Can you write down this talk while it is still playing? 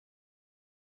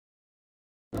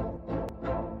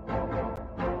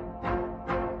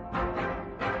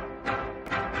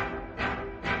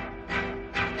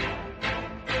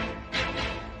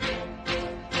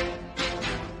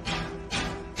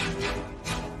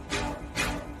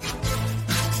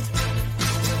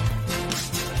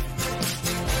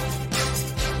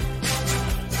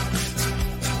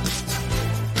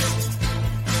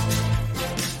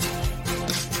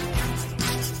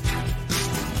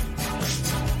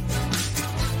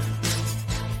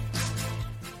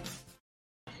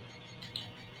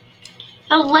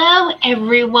Hello,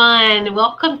 everyone.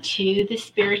 Welcome to the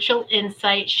Spiritual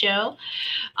Insight Show.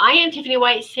 I am Tiffany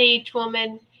White, Sage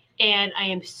Woman, and I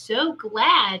am so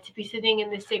glad to be sitting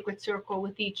in the sacred circle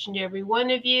with each and every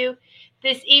one of you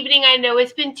this evening. I know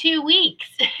it's been 2 weeks.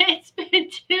 It's been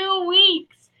 2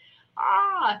 weeks.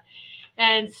 Ah,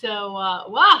 and so,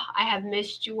 wow, I have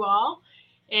missed you all,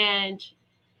 and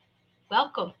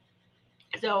welcome.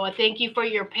 So thank you for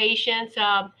your patience.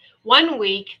 One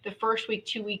week, the first week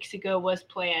 2 weeks ago was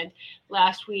planned.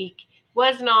 Last week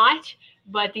was not,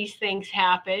 but these things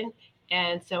happen,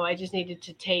 and so I just needed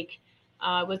to take.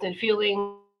 Wasn't feeling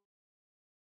well,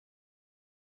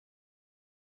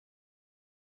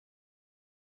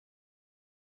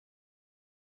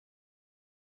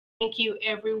 and so thank you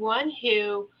everyone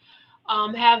who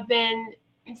have been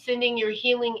sending your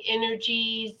healing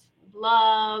energies,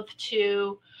 love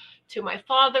to my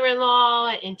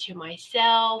father-in-law and to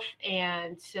myself,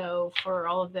 and so for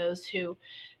all of those who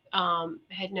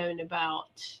had known about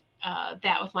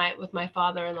that with my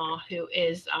father-in-law who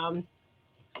is on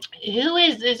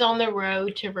the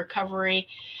road to recovery.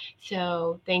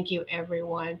 So thank you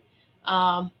everyone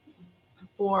um,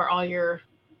 for all your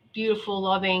beautiful,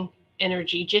 loving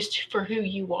energy, just for who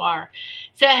you are.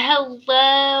 So,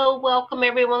 hello, welcome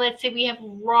everyone. Let's see, we have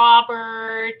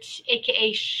Robert,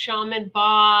 aka Shaman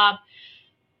Bob,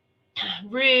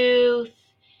 Ruth,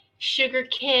 Sugar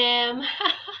Kim,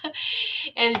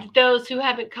 and those who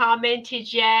haven't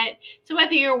commented yet. So,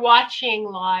 whether you're watching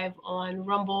live on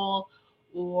Rumble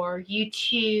or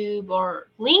YouTube or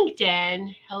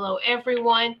LinkedIn, hello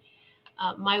everyone.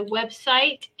 My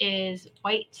website is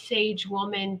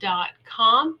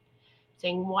whitesagewoman.com,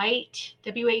 saying white,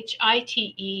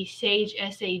 WHITE, sage,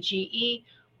 SAGE,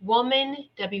 woman,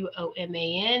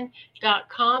 WOMAN.com,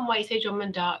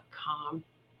 whitesagewoman.com.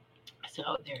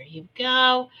 So there you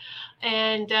go.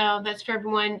 And that's for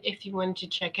everyone if you wanted to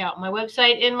check out my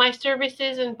website and my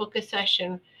services and book a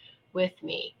session with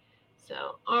me.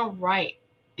 So, all right.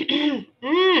 Woo!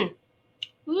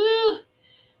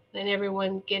 And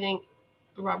everyone getting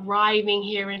arriving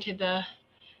here into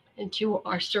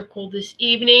our circle this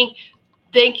evening.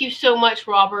 Thank you so much,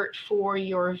 Robert, for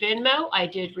your Venmo. I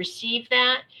did receive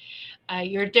that.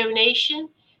 Your donation.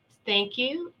 Thank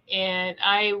you. And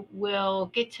I will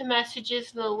get to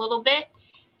messages in a little bit.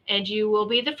 And you will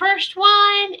be the first one.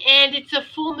 And it's a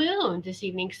full moon this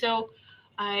evening. So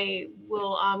I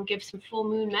will give some full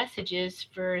moon messages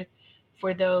for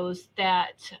those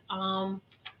that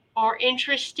are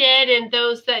interested and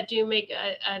those that do make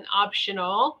an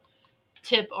optional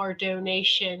tip or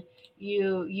donation,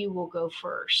 you will go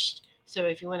first. So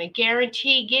if you want to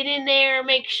guarantee get in there,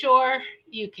 make sure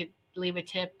you could leave a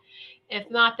tip. If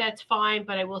not, that's fine,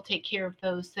 but I will take care of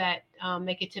those that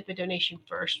make a tip and donation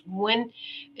first when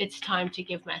it's time to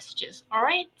give messages. All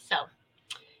right, so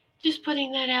just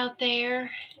putting that out there.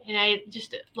 And I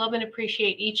just love and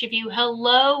appreciate each of you.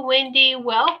 Hello, Wendy.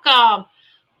 Welcome.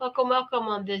 Welcome, welcome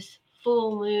on this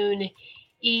full moon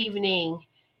evening.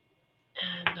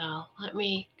 And let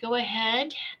me go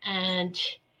ahead and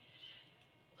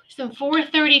some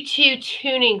 432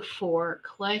 tuning fork.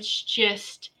 Let's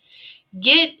just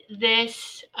get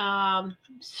this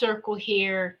circle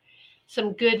here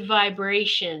some good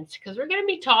vibrations because we're going to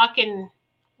be talking.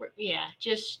 Yeah,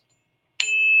 just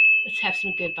let's have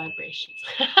some good vibrations.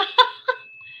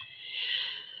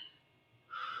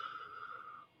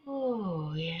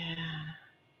 Oh, yeah.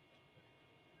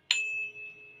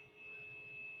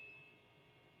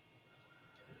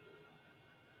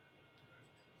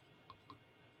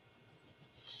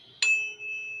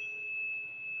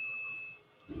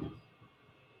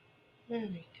 There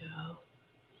we go.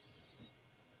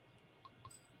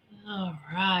 All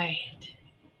right.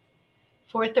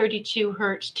 432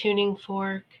 hertz tuning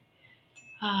fork.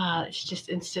 Let's just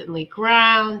instantly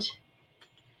ground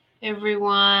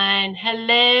everyone.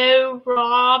 Hello,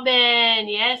 Robin.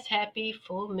 Yes, happy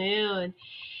full moon.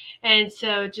 And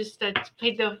so just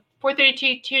play the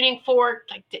 432 tuning fork,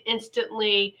 like to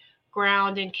instantly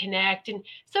ground and connect. And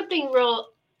something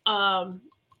real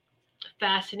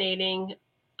fascinating,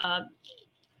 I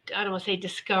don't want to say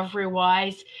discovery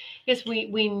wise, because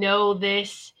we know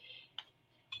this,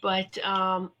 but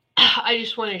I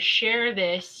just want to share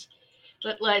this.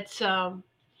 Let's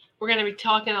we're going to be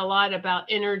talking a lot about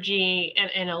energy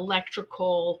and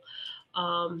electrical,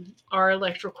 our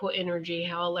electrical energy,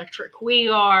 how electric we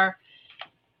are,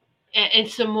 and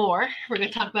some more. We're going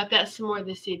to talk about that some more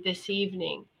this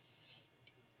evening.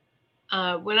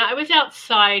 When I was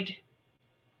outside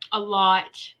a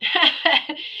lot,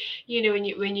 when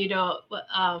you don't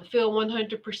feel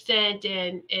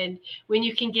 100%, and when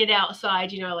you can get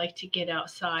outside, I like to get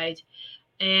outside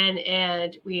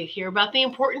And we hear about the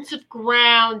importance of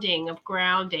grounding.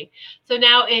 So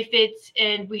now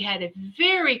and we had a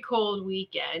very cold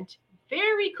weekend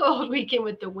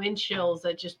with the wind chills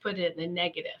that just put it in the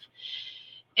negative.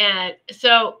 And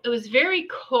so it was very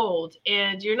cold,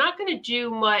 and you're not going to do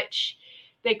much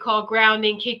they call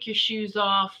grounding, kick your shoes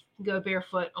off, go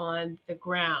barefoot on the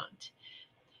ground.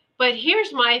 But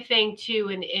here's my thing too,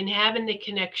 in having the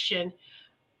connection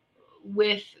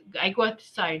with, I go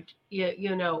outside,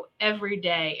 every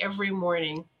day, every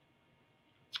morning.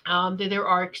 There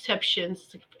are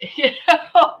exceptions,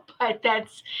 but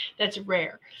that's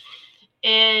rare.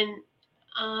 And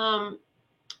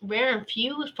rare and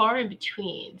few, far in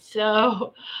between.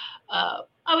 So I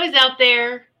was out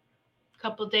there a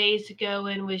couple days ago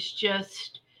and I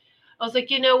was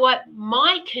like, you know what?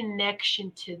 My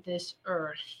connection to this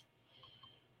earth,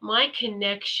 my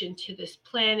connection to this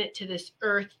planet, to this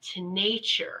earth, to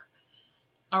nature,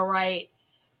 all right,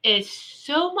 is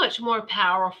so much more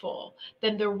powerful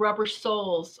than the rubber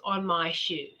soles on my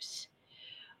shoes.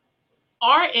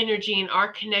 Our energy and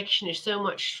our connection is so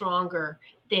much stronger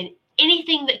than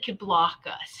anything that could block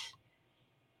us.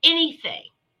 Anything.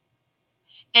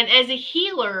 And as a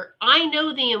healer, I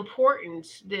know the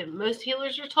importance that most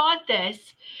healers are taught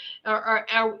this,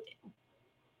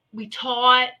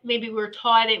 maybe we're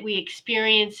taught it, we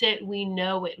experience it, we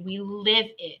know it, we live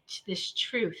it. This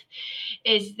truth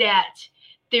is that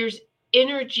there's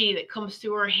energy that comes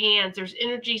through our hands. There's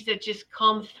energies that just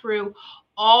come through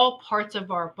all parts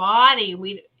of our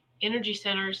body. Energy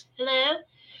centers, hello.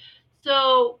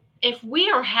 So if we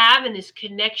are having this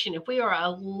connection, if we are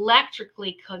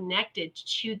electrically connected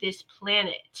to this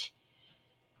planet,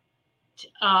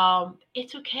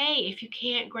 it's okay if you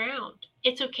can't ground.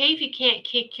 It's okay if you can't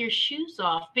kick your shoes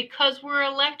off, because we're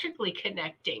electrically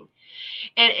connecting.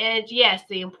 And yes,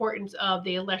 the importance of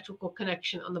the electrical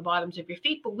connection on the bottoms of your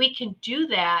feet, but we can do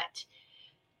that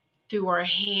through our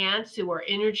hands, through our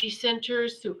energy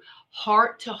centers, through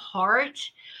heart to heart,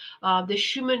 the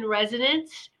Schumann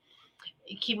resonance.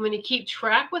 When you keep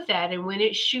track with that, and when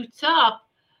it shoots up,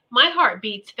 my heart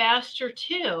beats faster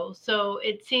too. So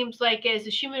it seems like as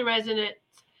the Schumann resonance,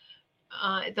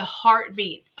 the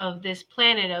heartbeat of this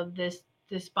planet, of this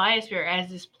biosphere, as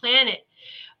this planet,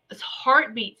 its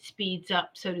heartbeat speeds up,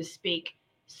 so to speak,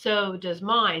 so does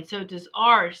mine, so does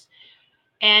ours.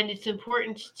 And it's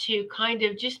important to kind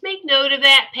of just make note of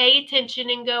that, pay attention,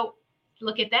 and go,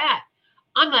 look at that.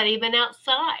 I'm not even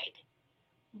outside,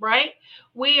 right?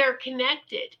 We are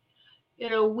connected.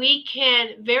 We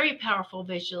can, very powerful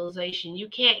visualization. You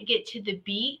can't get to the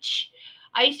beach.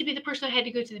 I used to be the person that had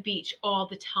to go to the beach all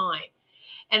the time.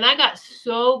 And I got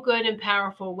so good and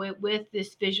powerful with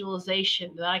this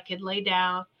visualization that I could lay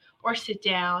down or sit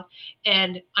down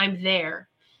and I'm there.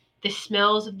 The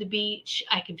smells of the beach,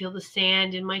 I can feel the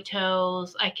sand in my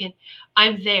toes.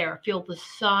 I'm there. Feel the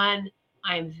sun,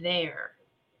 I'm there.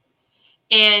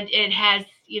 And it has,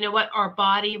 you know what? Our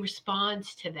body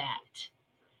responds to that.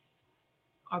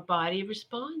 Our body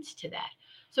responds to that.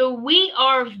 So we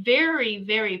are very,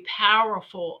 very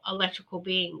powerful electrical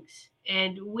beings.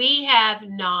 And we have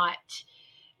not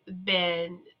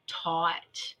been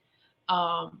taught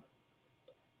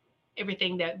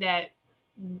everything that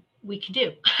we can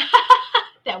do,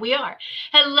 that we are.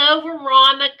 Hello,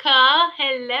 Veronica.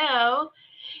 Hello.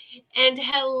 And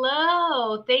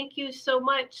hello. Thank you so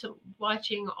much for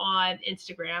watching on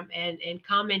Instagram and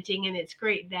commenting. And it's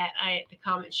great that the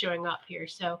comments showing up here.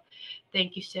 So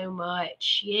thank you so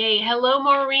much. Yay. Hello,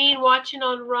 Maureen, watching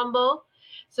on Rumble.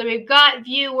 So we've got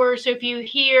viewers. So if you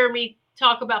hear me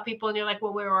talk about people and you're like,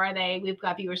 well, where are they? We've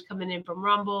got viewers coming in from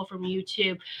Rumble, from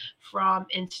YouTube, from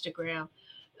Instagram.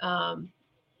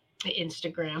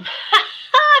 Instagram.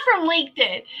 From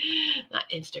LinkedIn, not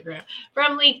Instagram,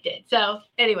 from LinkedIn. So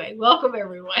anyway, welcome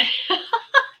everyone. I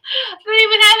don't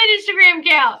even have an Instagram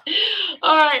account.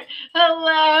 All right.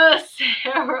 Hello,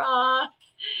 Sarah.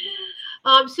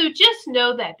 So just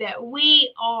know that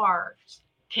we are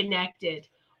connected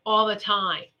all the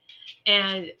time,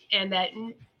 and that,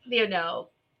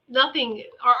 nothing,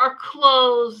 our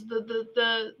clothes,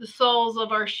 the soles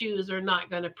of our shoes are not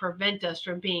going to prevent us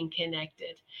from being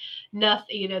connected.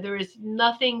 Nothing, there is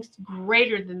nothing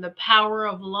greater than the power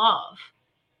of love.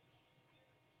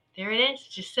 There it is,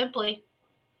 just simply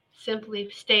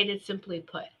stated, simply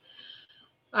put.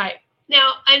 All right.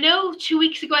 Now, I know 2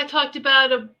 weeks ago I talked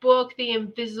about a book, The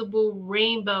Invisible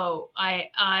Rainbow. I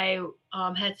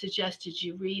had suggested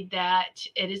you read that.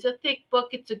 It is a thick book.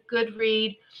 It's a good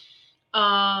read.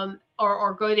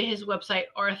 Or go to his website,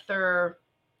 Arthur,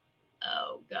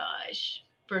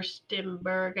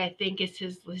 Firstenberg, I think is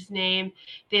his name,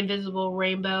 The Invisible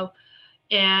Rainbow.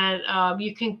 And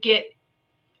you can get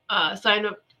sign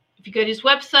up if you go to his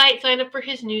website, sign up for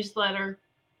his newsletter.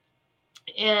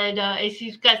 And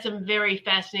he's got some very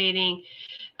fascinating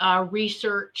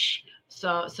research,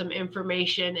 so some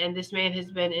information. And this man has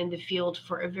been in the field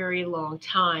for a very long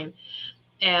time.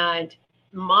 And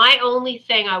my only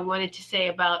thing I wanted to say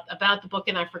about the book,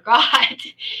 and I forgot,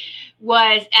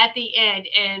 was at the end.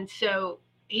 And so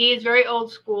he is very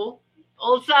old school,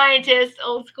 old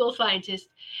school scientist.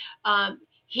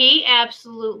 He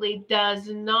absolutely does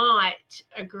not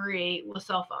agree with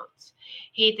cell phones.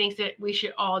 He thinks that we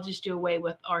should all just do away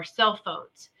with our cell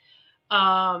phones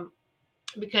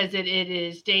because it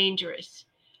is dangerous.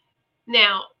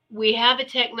 Now, we have a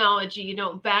technology, you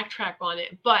don't backtrack on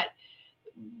it, but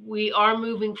we are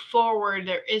moving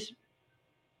forward.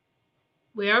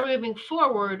 We are moving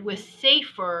forward with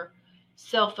safer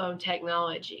cell phone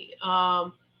technology.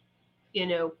 Quantum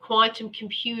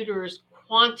computers,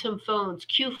 quantum phones,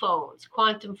 Q phones,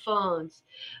 quantum phones.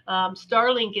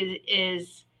 Starlink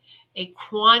is a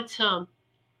quantum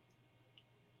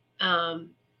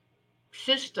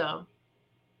system.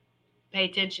 Pay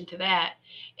attention to that.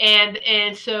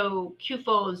 And so Q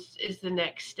phones is the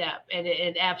next step, and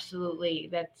absolutely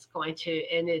that's going to,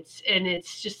 and it's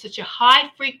just such a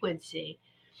high frequency,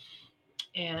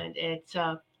 and it's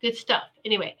good stuff.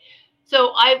 Anyway,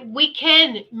 so we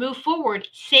can move forward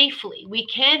safely. We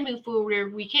can move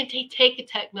forward. We can't take a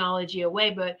technology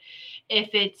away, but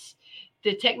if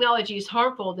the technology is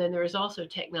harmful, then there is also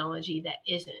technology that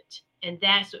isn't. And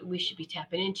that's what we should be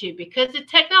tapping into, because the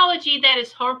technology that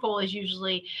is harmful is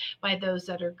usually by those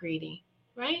that are greedy,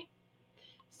 right?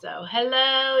 So,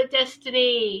 hello,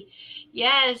 Destiny.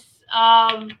 Yes.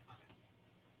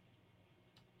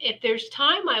 If there's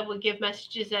time, I will give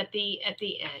messages at the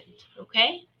end.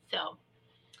 Okay. So,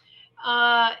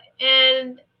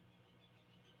 and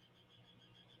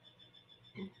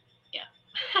yeah.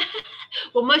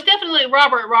 Well, most definitely,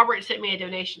 Robert sent me a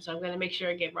donation, so I'm going to make sure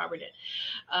I get Robert in.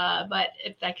 But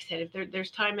like I said, if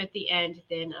there's time at the end,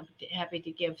 then I'm happy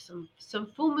to give some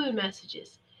full moon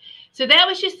messages. So that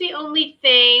was just the only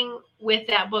thing with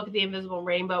that book, The Invisible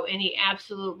Rainbow, and he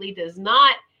absolutely does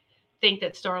not think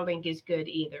that Starlink is good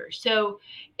either. So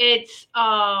it's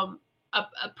a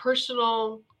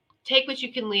personal. Take what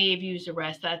you can leave, use the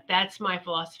rest. That's my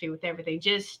philosophy with everything.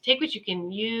 Just take what you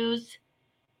can use,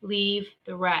 leave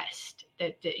the rest.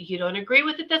 That you don't agree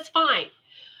with it, that's fine.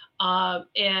 But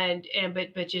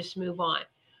just move on.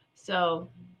 So,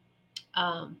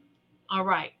 all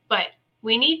right. But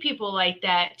we need people like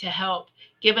that to help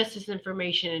give us this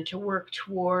information and to work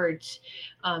towards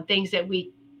things that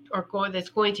that's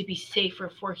going to be safer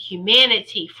for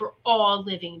humanity, for all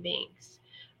living beings.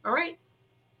 All right.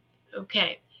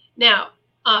 Okay. Now,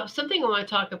 something I want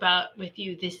to talk about with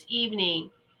you this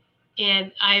evening,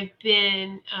 and I've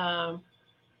been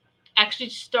actually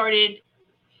started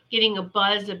getting a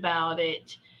buzz about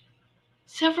it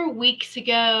several weeks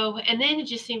ago, and then it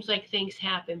just seems like things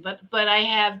happen. But I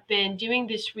have been doing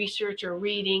this research or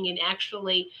reading and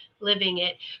actually living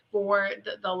it for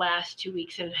the last 2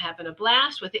 weeks and having a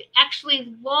blast with it.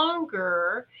 Actually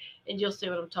longer, and you'll see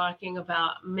what I'm talking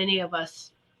about. Many of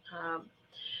us,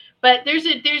 but there's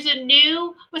a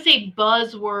new, let's say,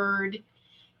 buzzword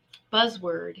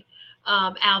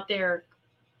out there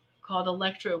called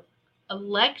electroculture.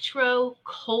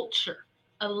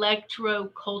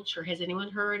 Electroculture. Has anyone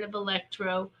heard of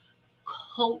electroculture?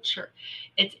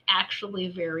 It's actually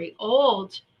very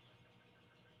old.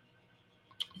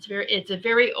 It's a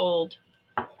very old,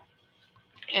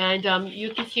 and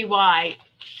you can see why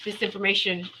this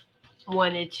information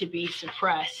wanted to be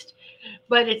suppressed.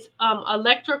 But it's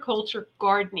electroculture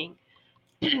gardening.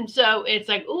 So it's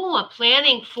like, oh, I'm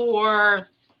planning for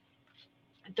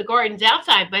the gardens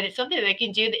outside, but it's something that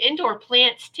can do the indoor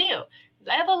plants too.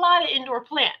 I have a lot of indoor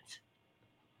plants.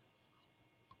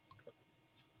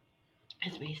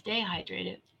 As we stay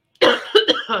hydrated.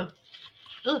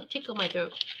 Oh, tickle my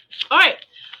throat. All right.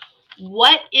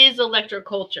 What is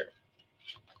electroculture?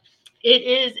 It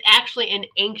is actually an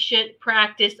ancient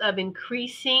practice of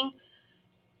increasing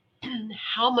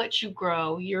how much you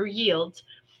grow, your yields,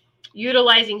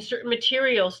 utilizing certain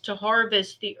materials to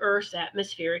harvest the Earth's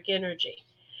atmospheric energy.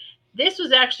 This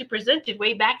was actually presented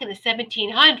way back in the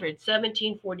 1700s,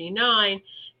 1749,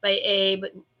 by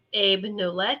Abe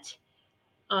Nolet.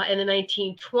 In the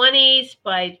 1920s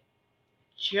by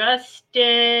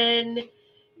Justin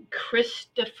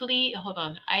Christopher. Hold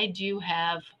on. I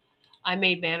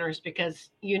made manners because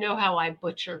you know how I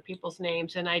butcher people's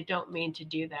names, and I don't mean to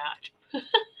do that.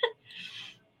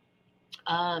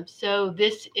 So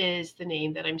this is the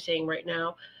name that I'm saying right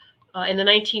now. In the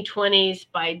 1920s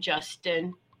by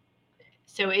Justin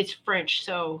So it's French.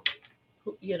 So,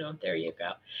 there you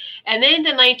go. And then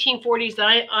the 1940s,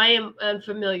 I am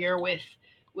familiar with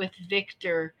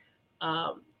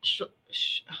um, Sch-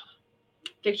 Sch-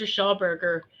 Victor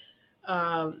Schauberger.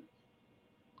 Um,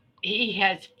 he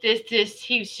has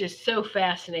he's just so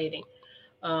fascinating.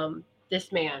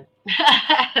 This man,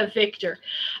 Victor.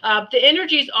 The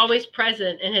energy is always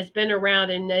present and has been around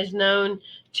and is known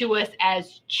to us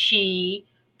as chi,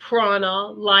 prana,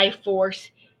 life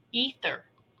force, ether.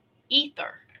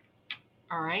 Ether.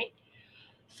 All right.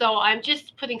 So I'm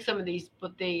just putting some of these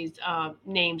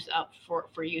names up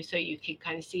for you so you can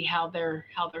kind of see how they're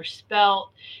spelled,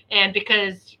 and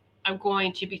because I'm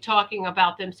going to be talking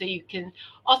about them, so you can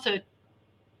also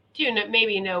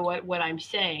maybe know what I'm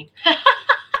saying.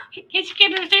 Kids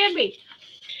can understand me.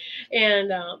 And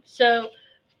so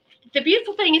the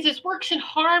beautiful thing is this works in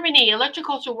harmony.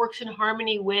 Electroculture works in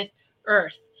harmony with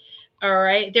Earth. All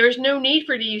right. There is no need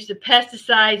for to use the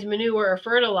pesticides, manure, or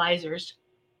fertilizers.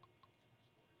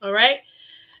 All right.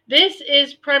 This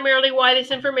is primarily why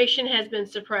this information has been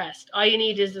suppressed. All you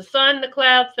need is the sun, the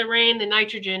clouds, the rain, the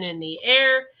nitrogen in the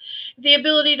air, the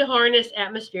ability to harness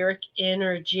atmospheric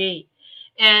energy.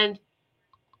 And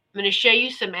I'm going to show you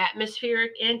some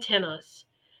atmospheric antennas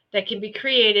that can be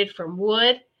created from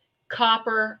wood,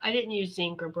 copper. I didn't use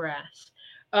zinc or brass.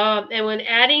 And when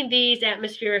adding these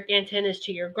atmospheric antennas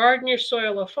to your garden, your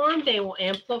soil, or farm, they will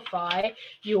amplify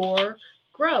your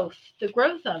growth, the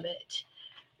growth of it.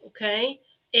 Okay.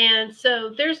 And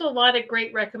so there's a lot of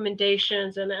great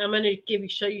recommendations, and I'm going to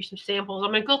show you some samples.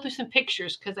 I'm going to go through some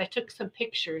pictures because I took some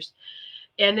pictures,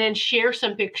 and then share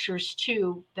some pictures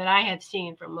too that I had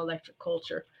seen from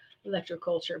electroculture.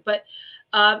 But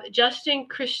Justin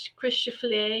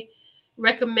Christophe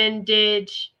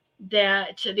recommended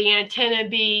that the antenna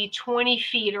be 20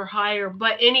 feet or higher,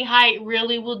 but any height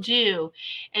really will do.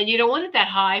 And you don't want it that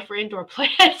high for indoor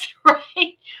plants,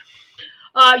 right?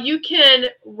 You can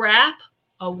wrap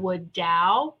a wood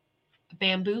dowel, a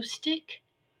bamboo stick,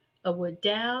 a wood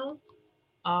dowel,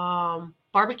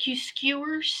 barbecue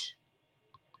skewers,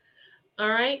 all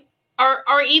right,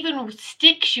 or even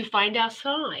sticks you find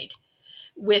outside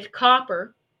with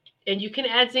copper. And you can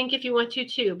add zinc if you want to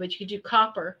too, but you can do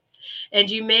copper. And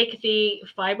you make the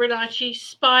Fibonacci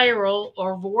spiral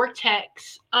or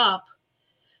vortex up,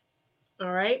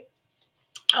 all right,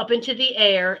 up into the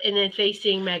air and then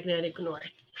facing magnetic north.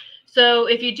 So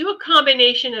if you do a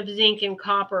combination of zinc and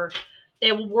copper,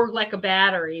 it will work like a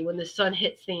battery when the sun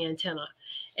hits the antenna.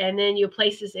 And then you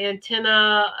place this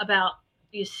antenna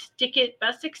you stick it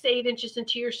about 6 to 8 inches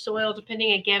into your soil,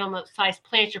 depending again on the size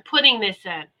plant you're putting this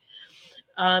in.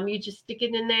 You just stick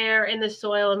it in there in the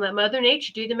soil and let Mother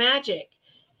Nature do the magic.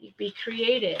 You be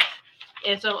creative.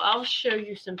 And so I'll show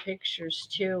you some pictures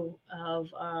too of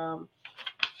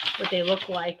what they look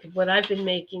like, what I've been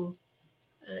making.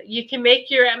 You can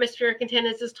make your atmospheric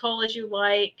antennas as tall as you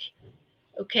like.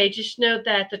 Okay, just note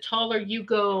that the taller you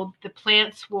go, the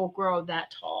plants will grow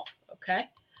that tall. Okay.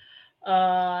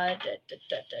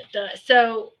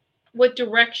 So what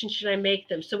direction should I make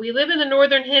them? So we live in the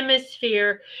northern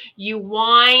hemisphere. You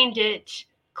wind it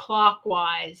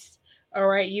clockwise. All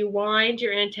right, you wind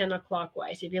your antenna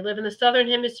clockwise. If you live in the southern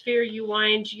hemisphere, you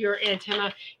wind your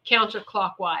antenna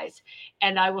counterclockwise.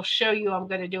 And I will show you, I'm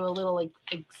going to do a little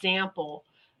example,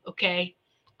 okay,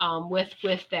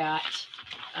 with that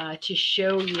to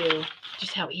show you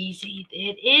just how easy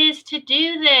it is to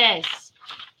do this,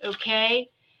 okay?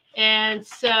 And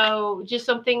so just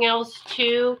something else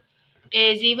too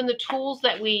is even the tools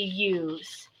that we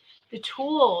use. The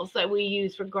tools that we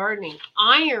use for gardening.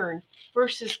 Iron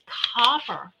versus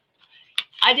copper.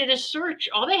 I did a search.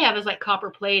 All they have is like copper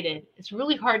plated. It's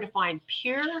really hard to find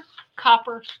pure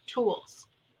copper tools.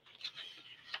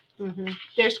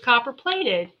 There's copper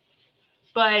plated,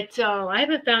 but I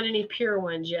haven't found any pure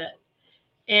ones yet.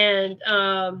 And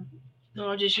I'll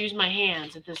just use my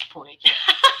hands at this point.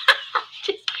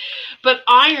 But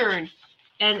iron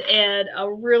and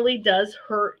really does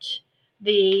hurt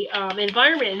the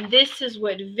environment. And this is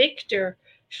what Victor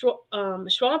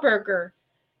Schauberger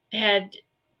had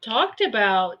talked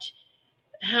about,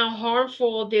 how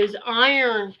harmful those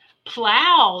iron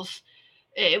plows.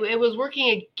 It was working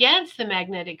against the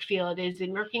magnetic field. It is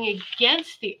working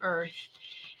against the earth.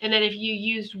 And that if you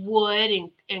used wood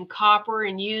and copper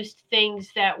and used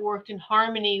things that worked in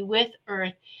harmony with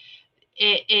earth,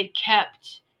 it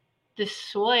kept the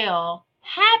soil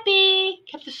happy,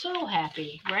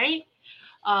 right?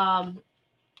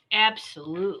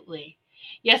 Absolutely.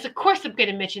 Yes, of course I'm going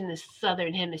to mention the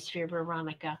Southern Hemisphere,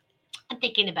 Veronica. I'm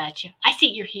thinking about you. I see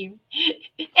you're here.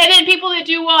 And then people that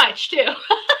do watch too.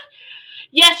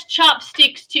 Yes,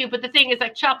 chopsticks too, but the thing is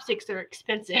like chopsticks are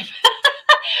expensive.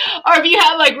 Or if you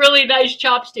have like really nice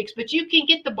chopsticks, but you can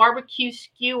get the barbecue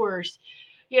skewers,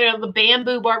 the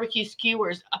bamboo barbecue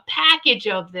skewers, a package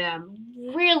of them,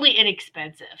 really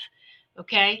inexpensive.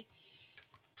 Okay.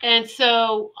 And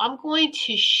so I'm going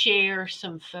to share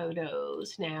some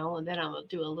photos now, and then I'm going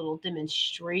to do a little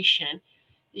demonstration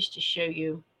just to show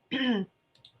you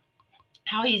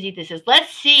how easy this is.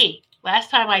 Let's see. Last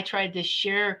time I tried this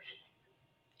share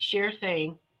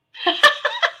thing.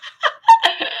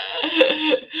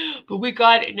 But we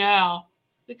got it now.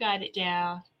 We got it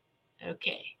down.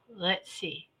 Okay, let's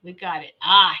see. We got it.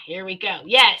 Here we go.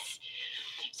 Yes.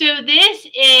 So this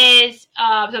is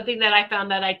something that I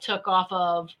found that I took off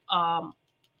of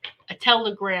a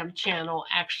Telegram channel,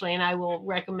 actually, and I will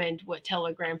recommend what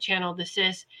Telegram channel this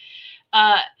is.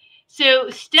 So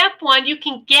step one, you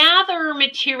can gather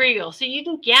material. So you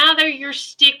can gather your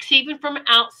sticks even from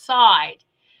outside.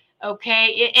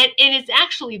 Okay, and it's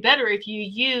actually better if you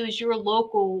use your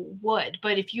local wood.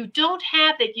 But if you don't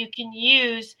have it, you can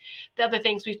use the other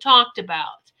things we've talked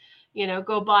about.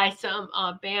 Go buy some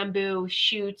bamboo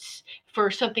shoots for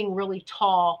something really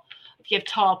tall. If you have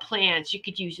tall plants, you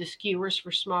could use the skewers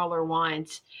for smaller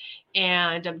ones,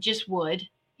 and just wood.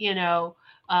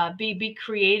 Be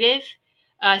creative.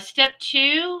 Step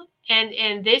two,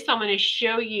 and this I'm going to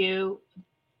show you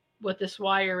what this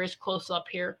wire is close up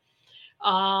here.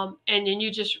 And then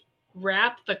you just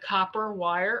wrap the copper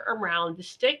wire around the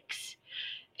sticks.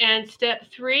 And step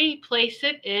three, place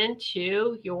it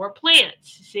into your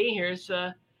plants. See, here's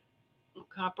a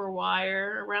copper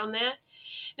wire around that.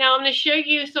 Now I'm going to show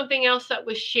you something else that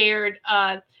was shared.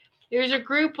 There's a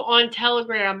group on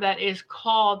Telegram that is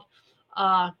called,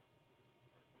 what's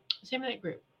the name of that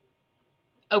group?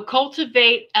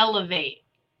 Cultivate Elevate.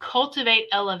 Cultivate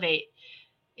Elevate.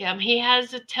 He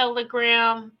has a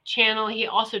Telegram channel. He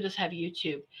also does have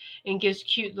YouTube and gives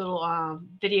cute little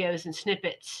videos and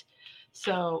snippets.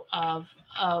 So of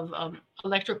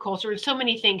electroculture and so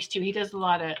many things too. He does a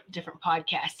lot of different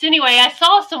podcasts. Anyway, I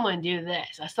saw someone do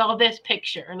this. I saw this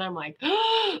picture and I'm like,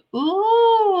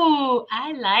 ooh,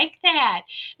 I like that.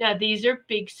 Now these are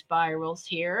big spirals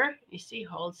here. You see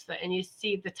and you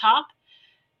see the top.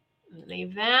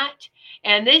 Leave that.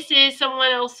 And this is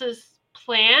someone else's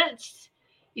plants.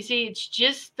 You see, it's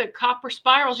just the copper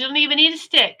spirals. You don't even need a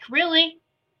stick, really.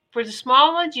 For the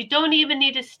small ones, you don't even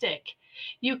need a stick.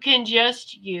 You can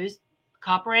just use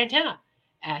copper antenna.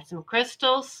 Add some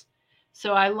crystals.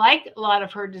 So I like a lot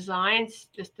of her designs.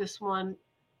 This one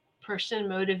person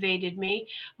motivated me.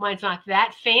 Mine's not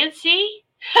that fancy.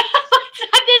 It's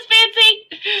not this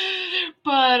fancy.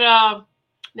 But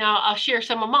now I'll share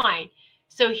some of mine.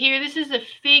 So here, this is a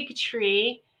fig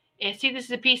tree. And see, this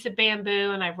is a piece of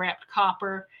bamboo, and I've wrapped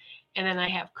copper. And then I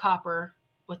have copper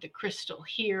with the crystal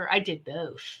here. I did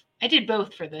both. I did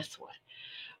both for this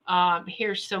one.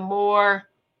 Here's some more.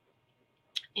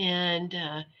 And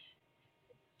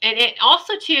it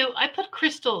also, too, I put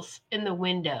crystals in the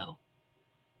window.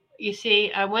 You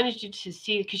see, I wanted you to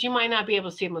see, because you might not be able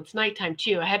to see them. It's nighttime,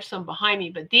 too. I have some behind me.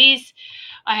 But these,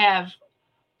 I have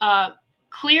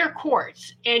clear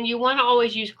quartz. And you want to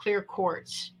always use clear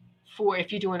quartz for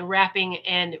if you're doing wrapping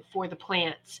and for the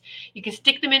plants. You can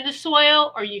stick them in the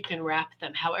soil or you can wrap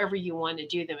them, however you want to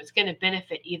do them. It's going to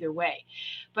benefit either way.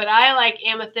 But I like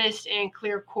amethyst and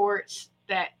clear quartz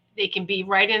that they can be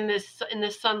right in the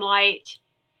sunlight.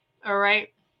 All right.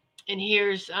 And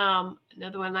here's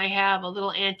another one. I have a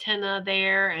little antenna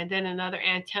there, and then another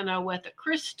antenna with a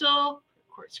quartz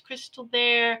crystal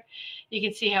there. You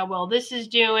can see how well this is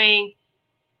doing.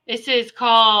 This is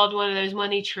called one of those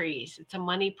money trees. It's a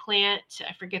money plant.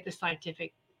 I forget the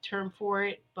scientific term for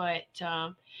it, but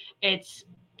it's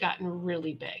gotten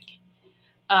really big.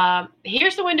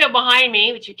 Here's the window behind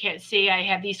me, which you can't see. I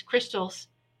have these crystals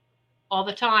all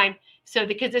the time. So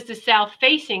because this is south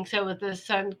facing, so the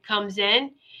sun comes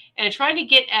in, and I try to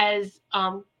get as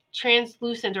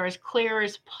translucent or as clear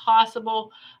as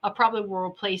possible. I probably will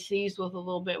replace these with a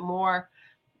little bit more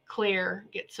clear,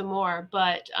 get some more.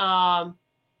 But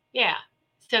yeah,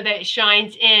 so that it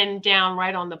shines in down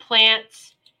right on the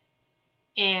plants.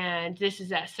 And this is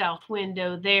that south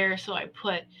window there. So I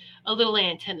put a little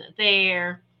antenna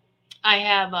there. I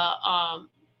have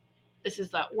this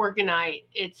is the orgonite.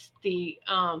 It's the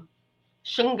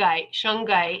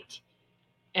shungite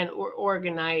and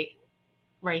orgonite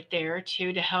right there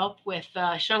too, to help with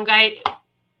shungite.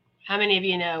 How many of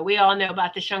you know? We all know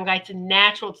about the shungite. It's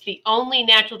natural. It's the only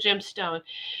natural gemstone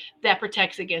that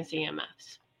protects against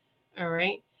EMFs. All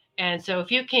right. And so if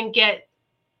you can get,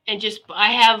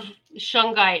 I have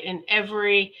shungite in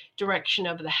every direction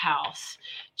of the house.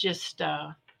 Just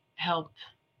help,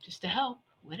 just to help,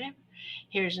 whatever.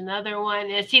 Here's another one.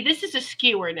 And see, this is a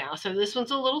skewer now. So this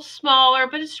one's a little smaller,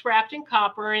 but it's wrapped in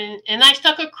copper. And I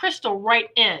stuck a crystal right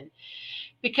in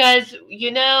because,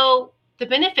 the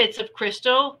benefits of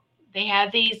crystal, they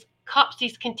have these cups,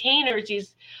 these containers,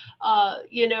 these,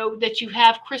 that you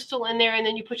have crystal in there, and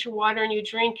then you put your water and you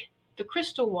drink the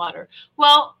crystal water.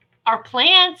 Well, our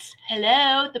plants,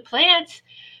 the plants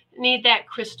need that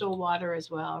crystal water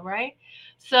as well, right?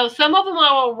 So some of them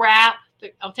I will wrap.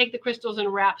 I'll take the crystals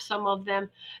and wrap some of them,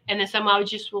 and then some I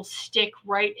just will stick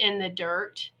right in the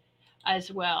dirt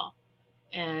as well.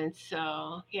 And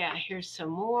so, yeah, here's some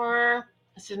more.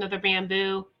 This is another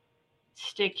bamboo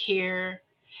stick here.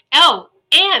 Oh,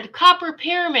 and copper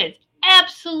pyramids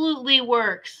absolutely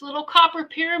works. Little copper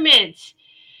pyramids.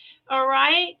 All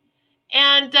right.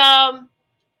 And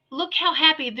look how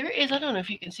happy there is. I don't know if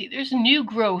you can see. There's new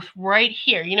growth right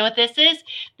here. You know what this is?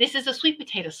 This is a sweet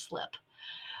potato slip.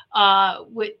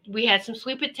 We had some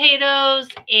sweet potatoes,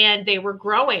 and they were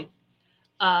growing.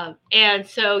 And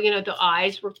so, the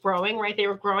eyes were growing, right? They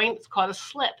were growing. It's called a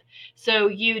slip. So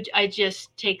I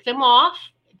just take them off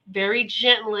very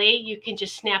gently. You can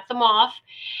just snap them off,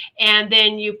 and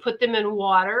then you put them in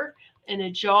water in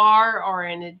a jar or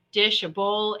in a dish, a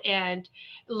bowl, and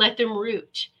let them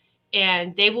root.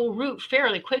 And they will root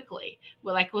fairly quickly.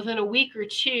 Well, like within a week or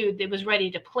two, they was ready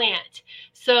to plant.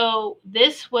 So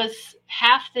this was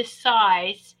half this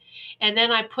size. And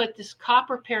then I put this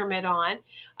copper pyramid on.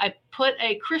 I put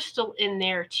a crystal in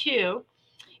there too.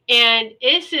 And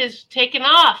this is taken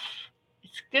off.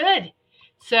 It's good.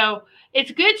 So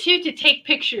it's good too to take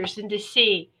pictures and to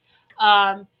see.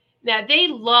 Now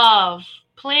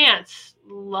plants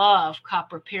love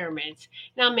copper pyramids.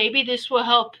 Now maybe this will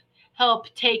help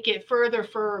take it further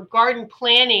for garden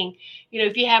planting.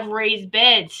 If you have raised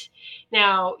beds,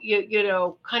 now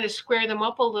kind of square them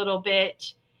up a little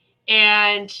bit,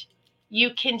 and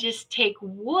you can just take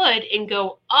wood and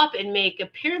go up and make a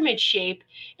pyramid shape.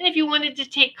 And if you wanted to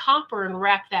take copper and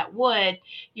wrap that wood,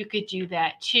 you could do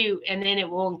that too. And then it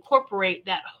will incorporate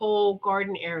that whole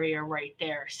garden area right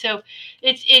there. So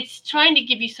it's trying to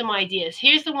give you some ideas.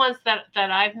 Here's the ones that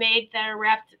I've made that are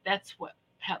wrapped. That's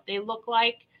how they look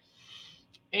like.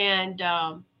 And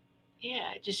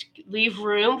just leave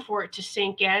room for it to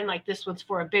sink in. Like this one's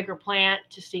for a bigger plant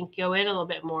to go in a little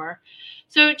bit more.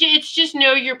 So it's just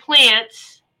know your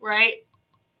plants, right?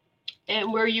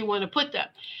 And where you want to put them.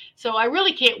 So I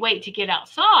really can't wait to get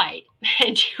outside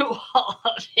and do all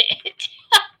of it.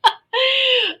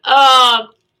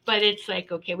 But it's like,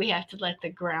 okay, we have to let the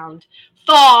ground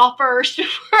thaw first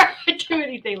before I do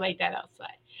anything like that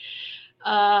outside.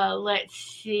 Let's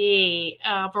see.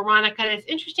 Veronica, that's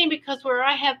interesting because where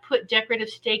I have put decorative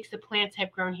stakes, the plants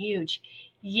have grown huge.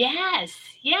 Yes.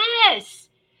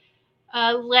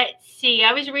 Let's see.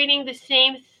 I was reading the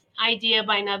same idea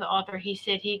by another author. He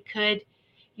said he could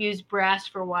use brass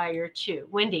for wire too.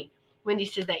 Wendy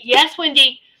said that. Yes,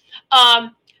 Wendy.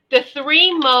 The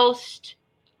three most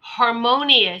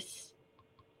harmonious,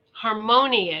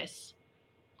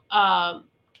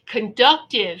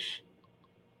 conductive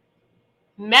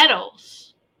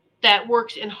metals that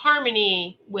works in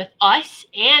harmony with us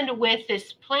and with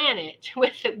this planet,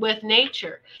 with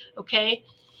nature. Okay,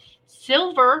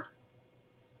 silver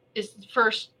is the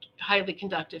first highly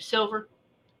conductive. Silver,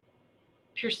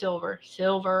 pure silver,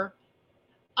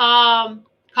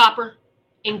 copper,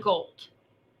 and gold.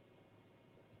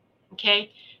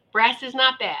 Okay, brass is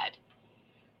not bad,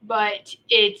 but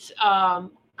it's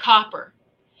copper.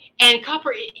 And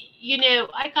copper,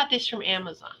 I got this from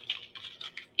Amazon.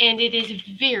 And it is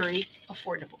very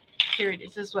affordable. Here it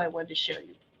is. This is what I wanted to show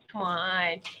you. Come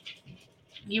on.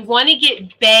 You want to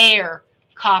get bare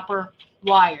copper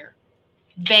wire.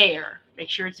 Bare. Make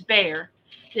sure it's bare.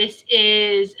 This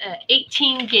is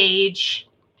 18 gauge.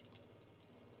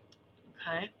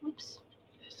 Okay. Oops.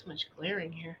 There's so much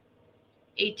glaring here.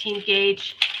 18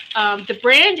 gauge. The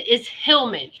brand is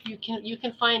Hillman. You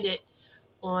can find it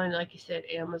on, like I said,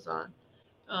 Amazon.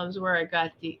 Is where I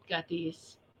got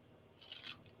these.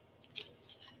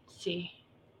 See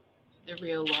the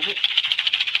real of it.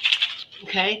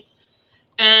 Okay.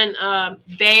 And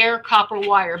bare copper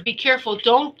wire. Be careful.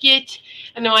 Don't get.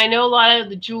 I know a lot of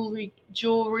the jewelry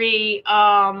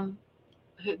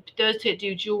those that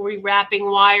do jewelry wrapping,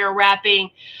 wire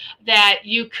wrapping, that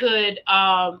you could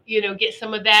get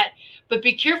some of that. But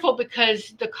be careful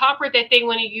because the copper that they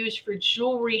want to use for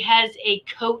jewelry has a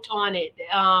coat on it,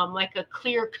 like a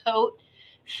clear coat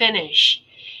finish.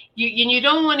 You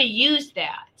don't want to use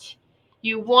that.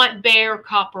 You want bare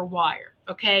copper wire,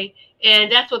 okay?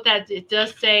 And that's what it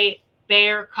does say,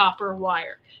 bare copper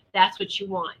wire. That's what you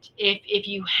want. If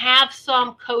you have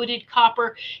some coated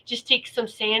copper, just take some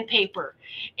sandpaper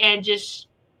and just,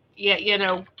 yeah,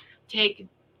 take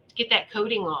get that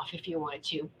coating off if you want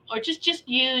to, or just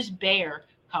use bare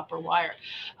copper wire.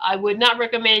 I would not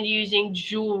recommend using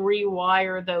jewelry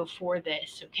wire though for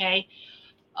this. Okay.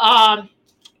 Um,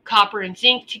 Copper and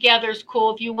zinc together is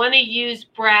cool. If you want to use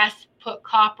brass, put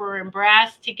copper and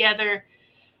brass together.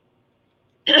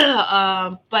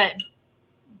 But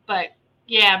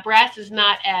yeah, brass is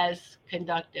not as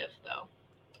conductive though.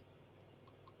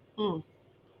 Hmm.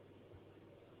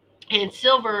 And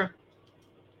silver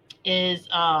is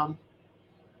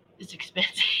is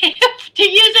expensive to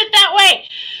use it that way.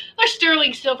 Or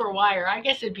sterling silver wire, I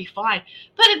guess it'd be fine.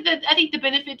 But I think the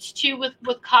benefits too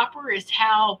with copper is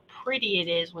how pretty it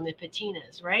is when the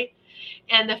patinas, right?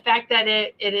 And the fact that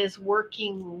it is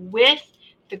working with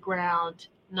the ground,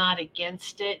 not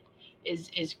against it,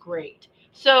 is great.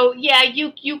 So yeah,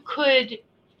 you could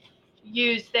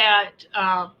use that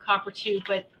copper too,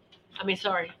 but I mean,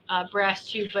 sorry, brass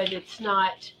too, but it's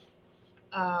not.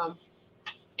 Um,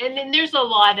 and then there's a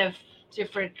lot of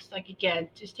different, like again,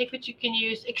 just take what you can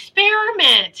use.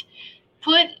 Experiment.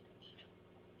 Put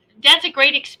That's a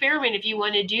great experiment if you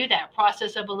want to do that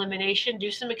process of elimination.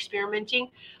 Do some experimenting.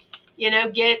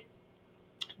 Get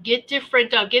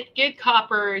different. Get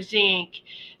copper, zinc.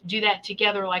 Do that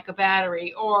together like a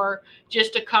battery, or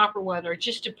just a copper one, or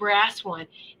just a brass one,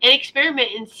 and experiment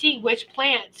and see which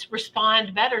plants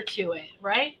respond better to it,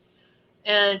 right?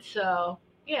 And so,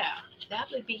 yeah, that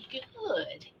would be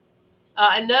good.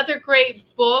 Another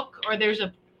great book, or there's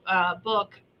a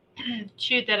book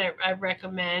too that I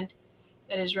recommend,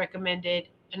 that is recommended.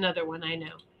 Another one I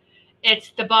know.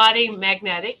 It's The Body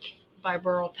Magnetic by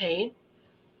Burl Payne.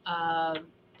 Um,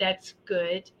 that's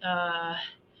good.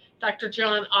 Dr.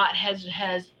 John Ott has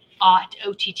Ott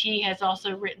OTT has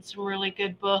also written some really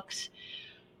good books.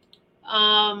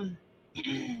 Um,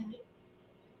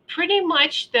 Pretty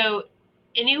much though,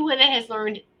 anyone that has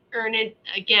earned it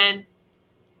again,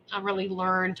 really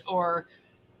learned or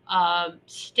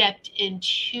stepped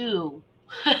into.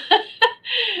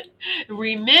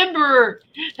 Remember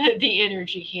the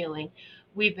energy healing.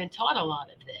 We've been taught a lot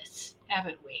of this,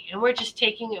 haven't we? And we're just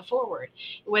taking it forward.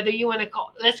 Whether you want to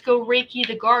call, let's go Reiki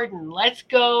the garden, let's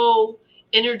go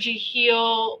energy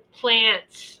heal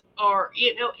plants, or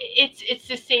it's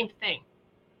the same thing.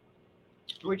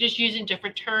 We're just using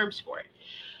different terms for it.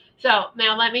 So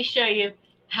now let me show you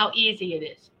how easy it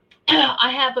is.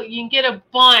 You can get a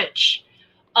bunch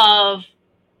of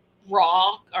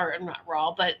raw, or not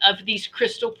raw, but of these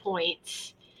crystal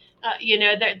points.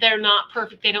 They're not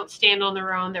perfect. They don't stand on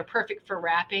their own. They're perfect for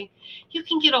wrapping. You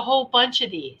can get a whole bunch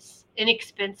of these,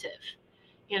 inexpensive,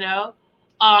 you know,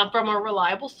 from a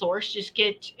reliable source. Just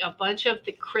get a bunch of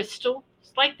the crystals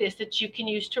like this that you can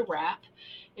use to wrap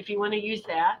if you want to use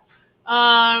that.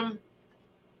 Um,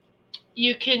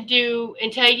 you can do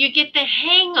until you get the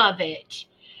hang of it.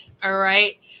 All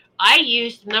right. I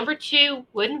used number 2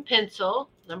 wooden pencil,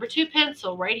 number 2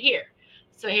 pencil right here.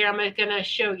 So here I'm going to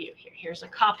show you. Here's a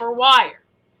copper wire.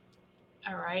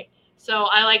 All right. So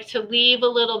I like to leave a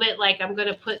little bit, like I'm going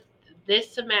to put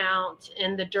this amount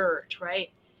in the dirt,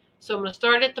 right? So I'm going to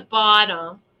start at the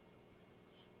bottom.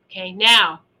 Okay.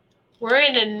 Now we're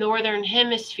in the northern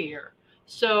hemisphere.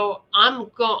 So I'm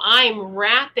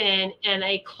wrapping in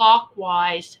a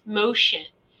clockwise motion.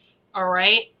 All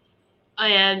right.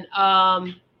 And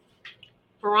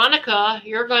Veronica,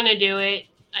 you're going to do it,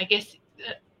 I guess,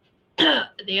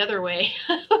 the other way.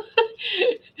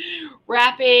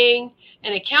 Wrapping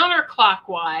in a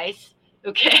counterclockwise,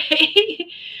 okay?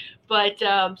 But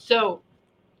so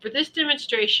for this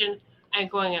demonstration, I'm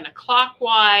going in a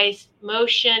clockwise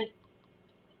motion,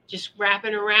 just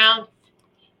wrapping around.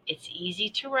 It's easy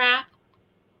to wrap,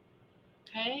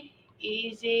 okay?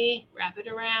 Easy, wrap it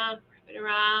around,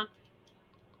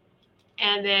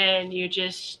 and then you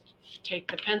just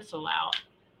take the pencil out.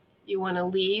 You want to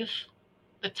leave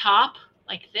the top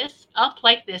like this, up,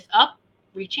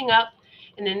 reaching up,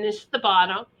 and then this is the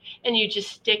bottom, and you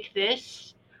just stick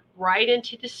this right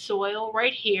into the soil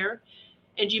right here,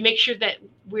 and you make sure that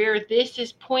where this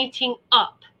is pointing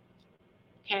up,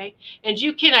 okay? And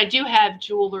I do have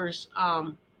jeweler's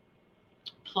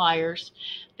pliers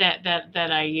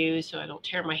that I use so I don't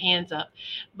tear my hands up,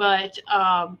 but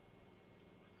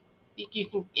you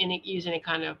can use any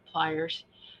kind of pliers.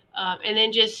 And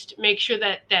then just make sure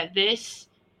that this,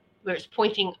 where it's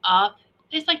pointing up,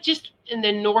 it's like just in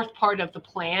the north part of the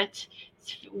plant,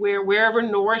 wherever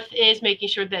north is, making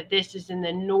sure that this is in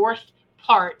the north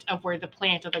part of where the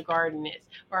plant of the garden is,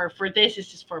 or for this is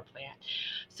just for a plant.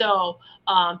 So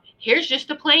here's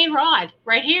just a plain rod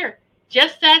right here.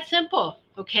 Just that simple.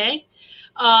 Okay.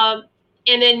 Um,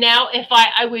 and then now, if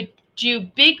I would do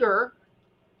bigger,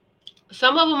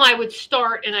 some of them I would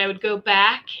start and I would go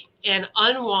back and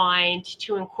unwind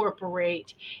to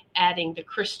incorporate adding the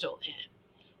crystal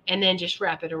in, and then just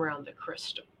wrap it around the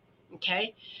crystal.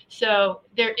 Okay, so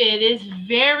there it is,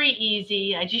 very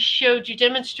easy. I just showed you,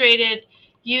 demonstrated,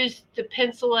 use the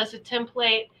pencil as a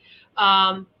template.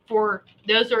 For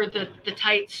those are the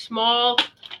tight small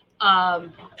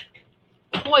um,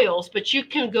 coils, but you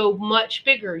can go much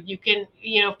bigger. You can,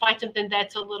 find something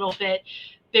that's a little bit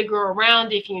bigger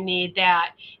around if you need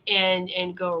that,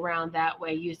 and go around that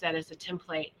way. Use that as a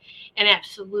template. And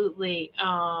absolutely,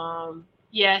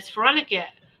 yes, Veronica,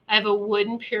 I have a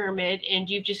wooden pyramid, and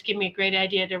you've just given me a great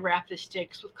idea to wrap the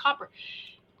sticks with copper.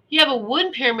 You have a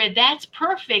wooden pyramid, that's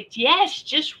perfect. Yes,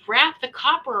 just wrap the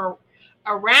copper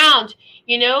around,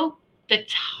 the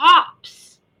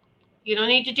tops. You don't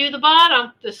need to do the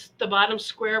bottom, the bottom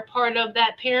square part of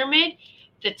that pyramid,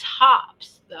 the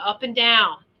tops, the up and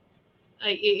down.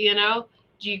 You know,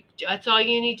 that's all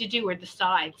you need to do, are the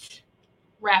sides.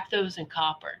 Wrap those in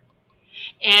copper.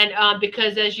 And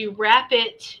because as you wrap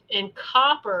it in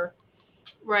copper,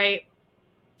 right,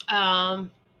 I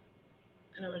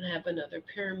don't have another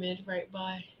pyramid right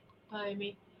by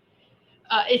me.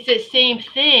 It's the same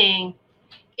thing.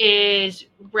 Is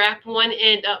wrap one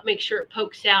end up, make sure it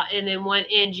pokes out, and then one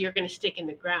end you're going to stick in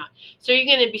the ground. So you're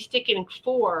going to be sticking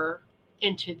four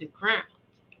into the ground,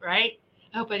 right?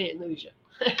 I hope I didn't lose you.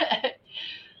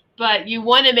 But you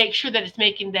want to make sure that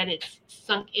it's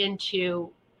sunk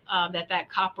into, that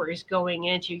copper is going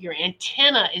into your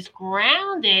antenna, is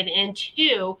grounded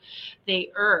into the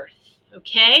earth.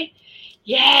 Okay.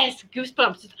 Yes,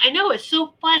 goosebumps. I know, it's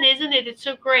so fun, isn't it? It's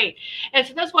so great. And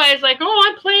so that's why I was like, oh,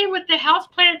 I'm playing with the house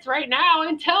plants right now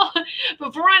until,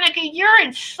 but Veronica, you're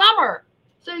in summer.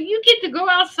 So you get to go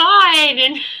outside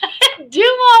and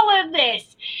do all of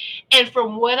this. And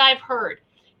from what I've heard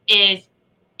is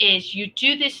you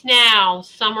do this now,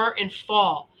 summer and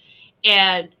fall,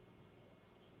 and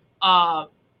uh,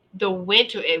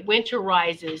 it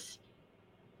winterizes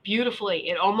beautifully.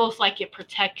 It almost like it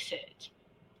protects it.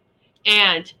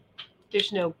 And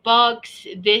there's no bugs.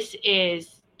 This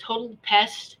is total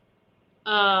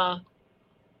uh,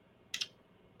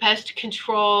 pest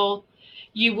control.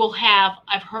 You will have,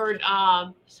 I've heard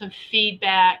some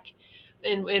feedback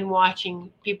in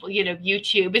watching people,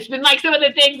 YouTube. It's been like some of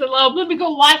the things that let me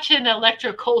go watch an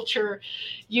electroculture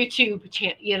YouTube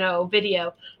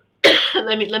video.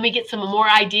 let me get some more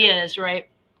ideas, right?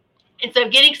 And so I'm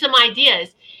getting some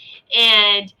ideas,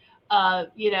 and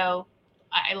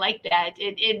I like that.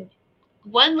 And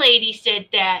one lady said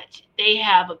that they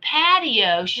have a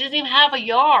patio. She doesn't even have a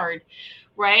yard,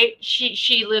 right?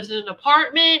 She lives in an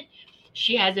apartment.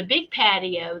 She has a big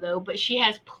patio though, but she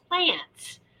has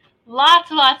plants.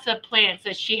 Lots of plants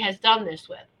that she has done this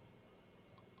with.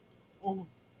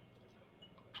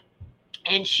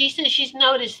 And she says she's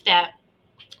noticed that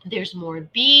there's more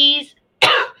bees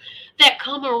that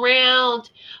come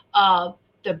around.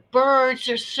 The birds,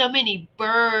 there's so many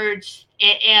birds,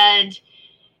 and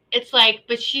it's like,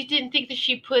 but she didn't think that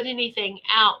she put anything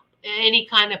out, any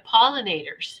kind of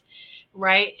pollinators,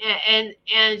 right? And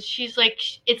she's like,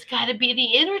 it's got to be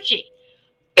the energy.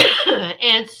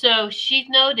 And so she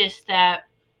noticed that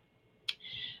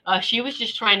she was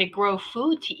just trying to grow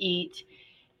food to eat,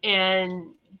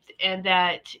 and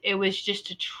that it was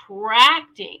just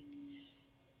attracting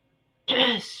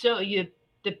so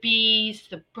the bees,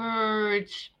 the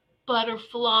birds,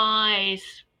 butterflies.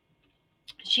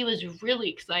 She was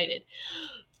really excited.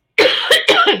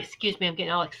 Excuse me, I'm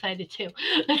getting all excited too.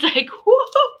 It's like, whoo!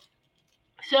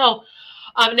 So,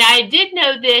 now I did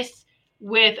know this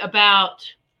with about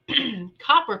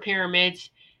copper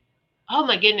pyramids. Oh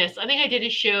my goodness, I think I did a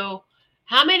show.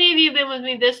 How many of you have been with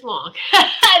me this long?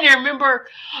 I remember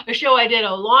a show I did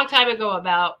a long time ago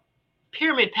about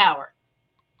pyramid power.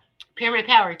 Pyramid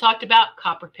power. Talked about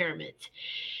copper pyramids,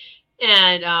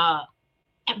 and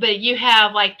but you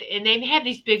have and they have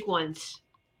these big ones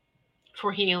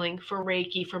for healing, for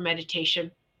Reiki, for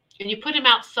meditation, and you put them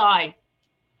outside.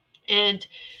 And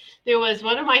there was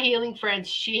one of my healing friends.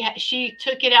 She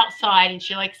took it outside, and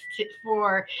she likes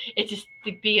for it just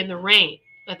to be in the rain,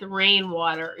 let the rain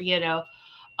water. If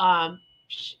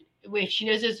she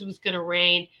knows this was going to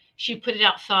rain, she put it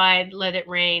outside, let it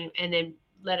rain, and then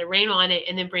let it rain on it,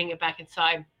 and then bring it back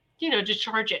inside. To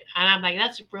charge it. And I'm like,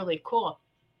 that's really cool.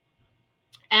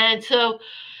 And so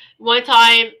one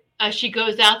time she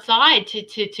goes outside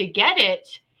to get it,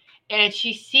 and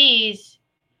she sees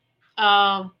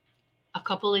a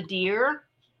couple of deer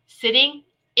sitting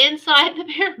inside the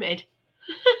pyramid.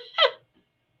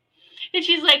 And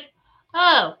she's like,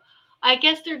 oh, I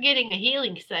guess they're getting a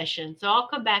healing session, so I'll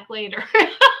come back later.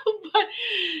 But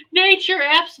nature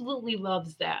absolutely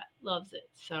loves that, loves it.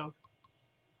 So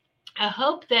I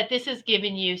hope that this has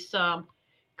given you some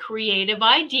creative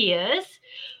ideas.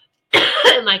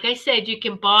 And like I said, you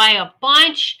can buy a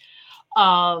bunch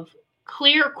of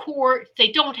clear quartz.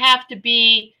 They don't have to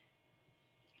be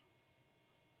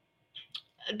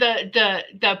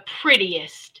the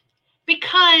prettiest,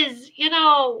 because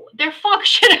they're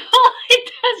functional.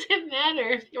 It doesn't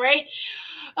matter, right?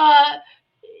 uh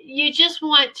you just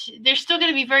want, they're still going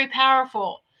to be very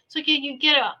powerful. So you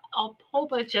get a whole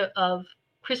bunch of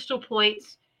crystal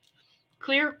points,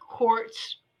 clear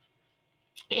quartz,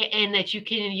 and that you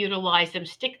can utilize them,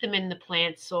 stick them in the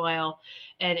plant soil,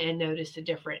 and notice the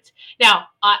difference. Now,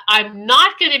 I'm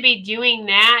not going to be doing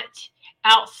that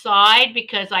outside,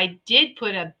 because I did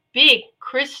put a big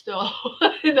crystal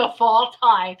in the fall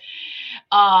time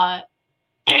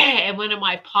in one of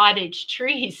my pottage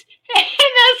trees, and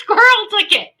the squirrel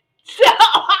took it. So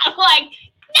I'm like,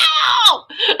 no!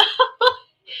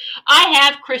 I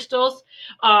have crystals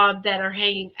that are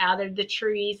hanging out of the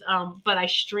trees, but I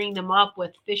string them up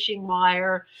with fishing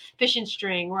wire, fishing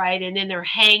string, right? And then they're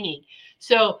hanging.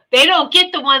 So they don't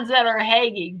get the ones that are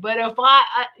hanging. But if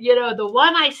the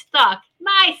one I stuck,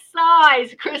 my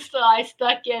size crystal I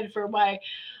stuck in for my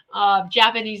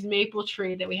Japanese maple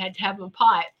tree that we had to have in a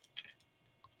pot,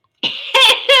 the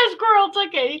squirrel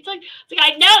took it. It's like,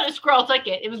 I know the squirrel took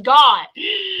it. It was gone.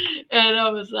 And I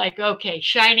was like, okay,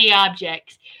 shiny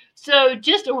objects. So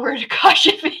just a word of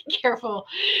caution, be careful.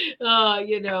 Or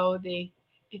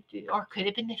could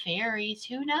have been the fairies.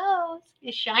 Who knows?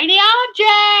 The shiny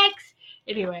objects.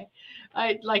 Anyway,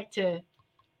 I'd like to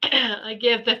I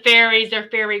give the fairies their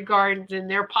fairy gardens and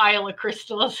their pile of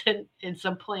crystals and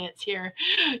some plants here.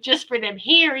 Just for them.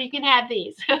 Here, you can have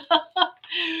these.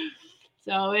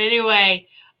 So anyway,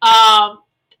 I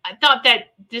thought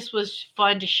that this was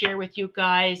fun to share with you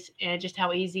guys, and just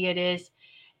how easy it is.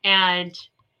 And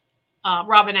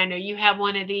Robin, I know you have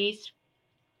one of these.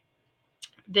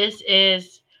 This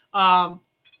is a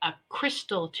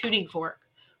crystal tuning fork,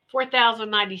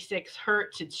 4,096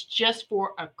 hertz. It's just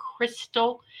for a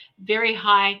crystal, very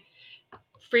high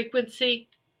frequency,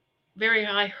 very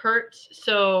high hertz.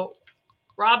 So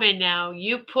Robin, now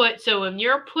so when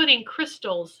you're putting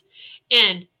crystals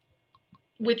in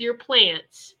with your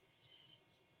plants,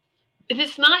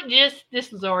 it's not just,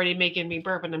 this is already making me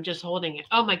burp and I'm just holding it.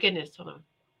 Oh my goodness, hold on.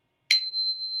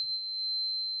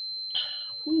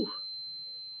 Whew.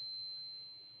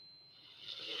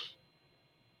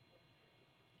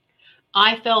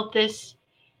 I felt this,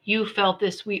 you felt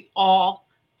this, we all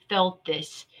felt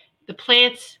this. The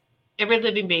plants, every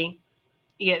living being,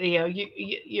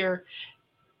 your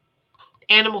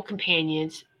animal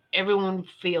companions, everyone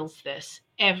feels this,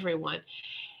 everyone.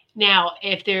 Now,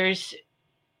 if there's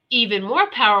even more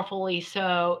powerfully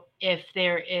so, if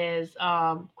there is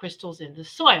crystals in the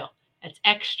soil, that's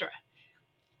extra,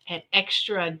 an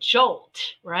extra jolt,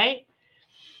 right?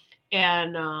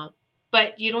 And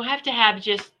but you don't have to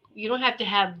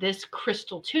have this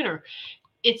crystal tuner.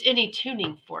 It's any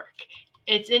tuning fork.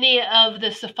 It's any of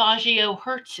the Solfeggio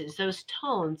hertzes, those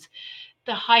tones,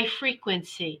 the high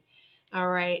frequency. All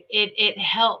right, it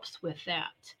helps with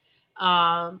that,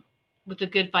 with the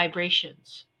good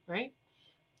vibrations, right?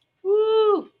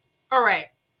 Woo! All right.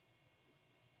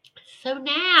 So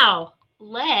now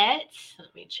let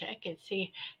me check and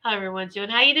see how everyone's doing.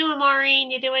 How you doing,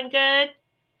 Maureen? You doing good?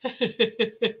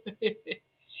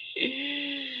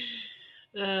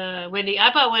 Wendy,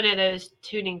 I bought one of those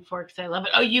tuning forks. I love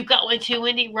it. Oh, you got one too,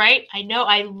 Wendy, right? I know.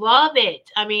 I love it.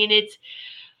 I mean,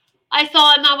 I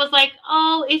saw it and I was like,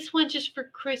 oh, it's one just for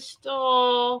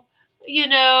crystal,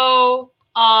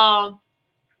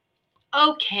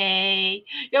 okay.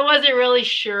 I wasn't really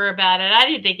sure about it. I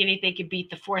didn't think anything could beat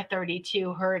the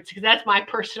 432 hertz, because that's my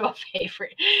personal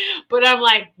favorite. But I'm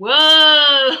like,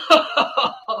 whoa,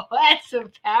 that's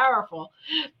some powerful,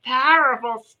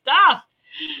 powerful stuff.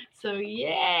 So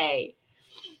yay.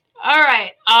 All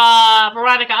right.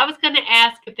 Veronica, I was going to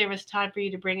ask if there was time for you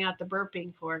to bring out the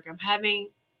burping fork. I'm having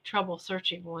trouble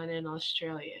searching one in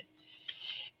Australia.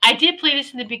 I did play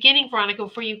this in the beginning, Veronica,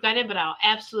 before you got in, but I'll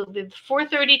absolutely,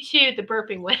 432, the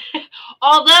burping one.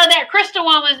 Although that crystal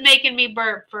one was making me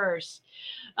burp first.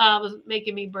 Was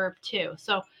making me burp too.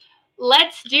 So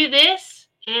let's do this.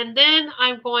 And then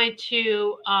I'm going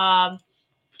to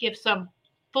give some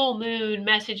full moon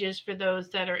messages for those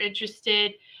that are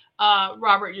interested.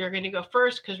 Robert, you're going to go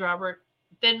first, because Robert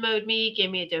Venmo'd me,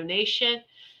 gave me a donation.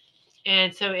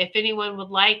 And so if anyone would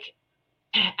like,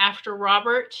 after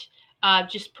Robert,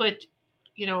 just put,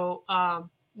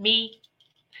 me,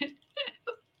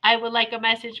 I would like a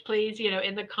message, please,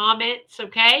 in the comments,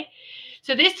 okay?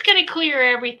 So this is going to clear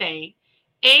everything.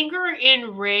 Anger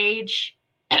and rage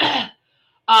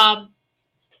um,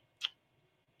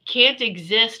 can't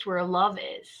exist where love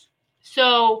is.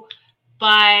 So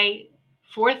by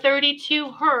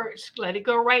 432 hertz, let it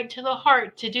go right to the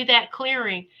heart to do that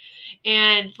clearing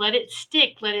and let it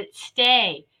stick, let it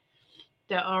stay.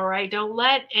 All right, don't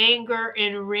let anger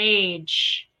and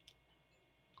rage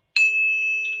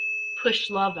push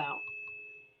love out.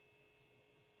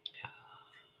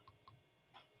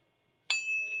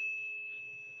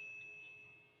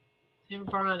 And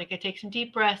Veronica, take some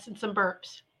deep breaths and some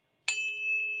burps.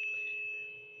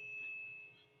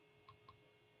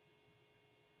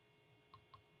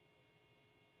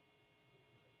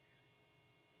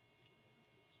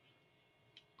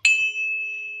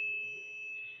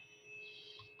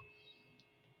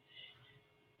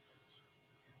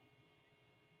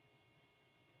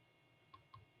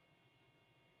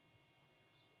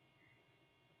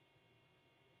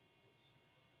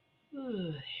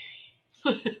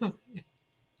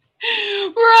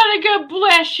 Veronica,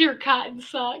 bless your cotton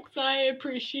socks. I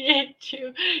appreciate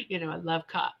you. I love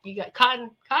cotton. You got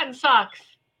cotton socks.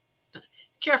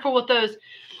 Careful with those.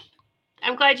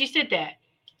 I'm glad you said that.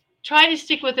 Try to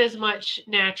stick with as much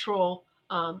natural,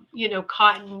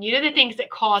 cotton. The things that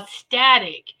cause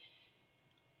static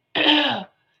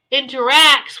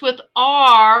interacts with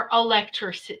our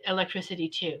electricity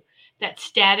too. That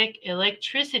static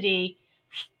electricity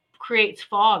creates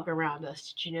fog around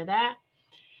us. Did you know that?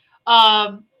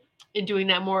 In doing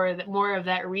that more of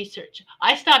that research,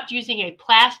 I stopped using a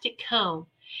plastic comb,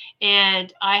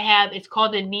 and it's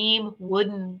called a neem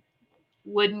wooden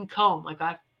comb.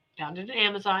 Found it on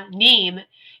Amazon. Neem.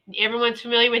 Everyone's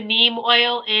familiar with neem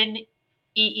oil, NEEM,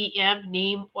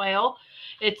 neem oil.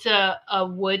 It's a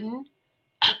wooden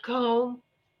comb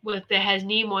that has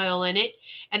neem oil in it,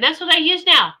 and that's what I use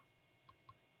now.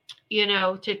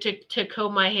 To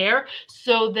comb my hair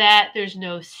so that there's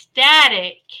no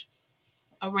static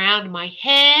around my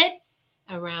head,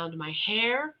 around my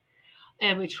hair,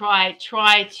 and we try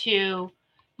to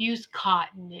use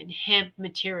cotton and hemp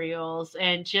materials,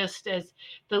 and just as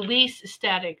the least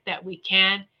static that we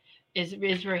can is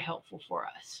very helpful for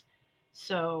us.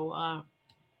 So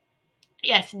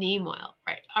yes, neem oil,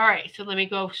 right? All right, so let me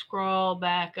go scroll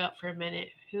back up for a minute.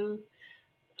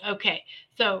 Okay,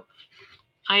 so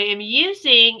I am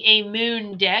using a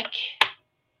moon deck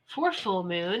for full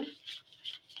moon.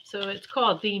 So it's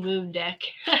called the moon deck.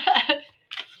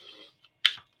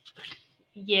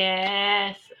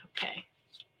 Yes.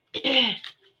 Okay.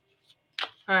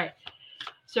 All right.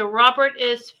 So Robert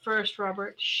is first.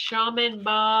 Robert. Shaman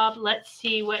Bob. Let's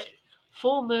see what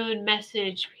full moon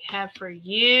message we have for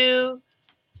you.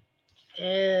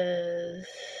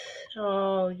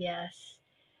 Oh, yes.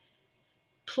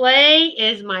 Play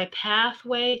is my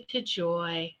pathway to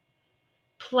joy.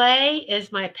 Play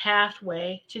is my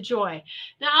pathway to joy.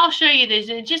 Now I'll show you this.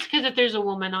 And just because if there's a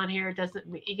woman on here, it doesn't,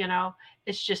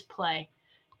 it's just play.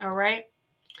 All right.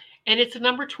 And it's the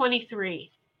number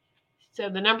 23. So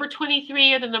the number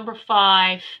 23 or the number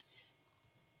 5.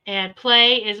 And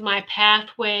play is my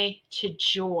pathway to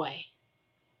joy.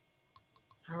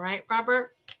 All right,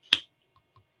 Robert.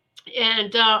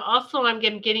 And also I'm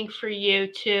getting for you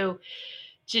too,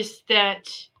 just that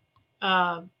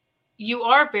you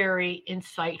are very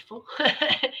insightful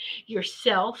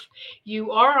yourself.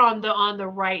 You are on the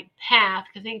right path.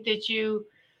 I think that you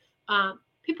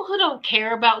people who don't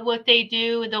care about what they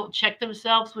do and don't check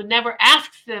themselves would never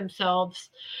ask themselves,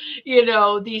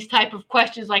 these type of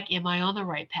questions like, am I on the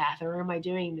right path or am I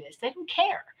doing this? They don't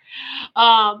care.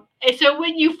 And so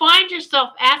when you find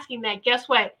yourself asking that, guess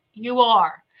what? You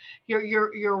are.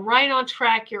 You're right on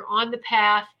track. You're on the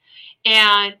path,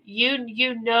 and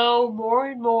you know more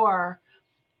and more.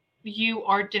 You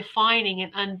are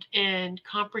defining and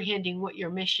comprehending what your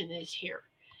mission is here,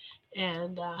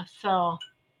 and so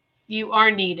you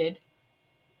are needed.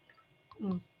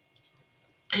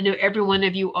 I know every one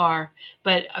of you are,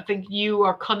 but I think you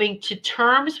are coming to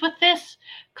terms with this,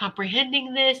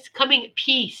 comprehending this, coming at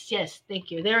peace. Yes,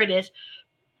 thank you. There it is.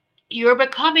 You're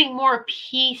becoming more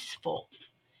peaceful.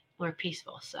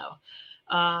 So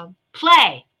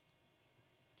play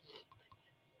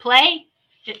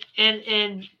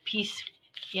and peace.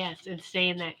 Yes, and stay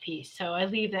in that peace. So I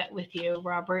leave that with you,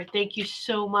 Robert. Thank you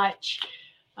so much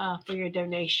for your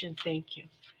donation. Thank you.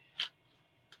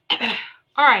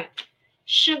 All right,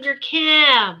 Sugar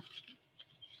Kim.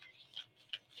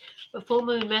 The full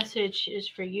moon message is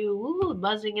for you. Ooh,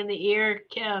 buzzing in the ear.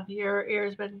 Kim, your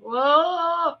ear's been,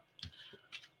 whoa.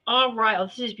 All right. Well,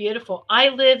 this is beautiful. I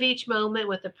live each moment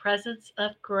with the presence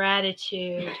of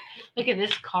gratitude. Look at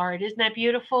this card. Isn't that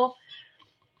beautiful?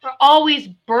 We're always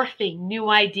birthing new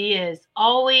ideas,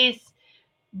 always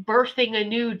birthing a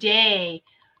new day.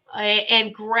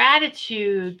 And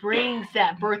gratitude brings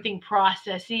that birthing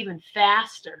process even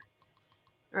faster,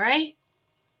 right?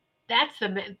 That's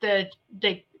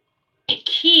the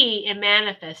key in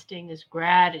manifesting is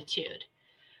gratitude.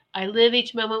 I live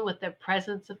each moment with the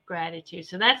presence of gratitude.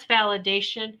 So that's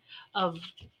validation of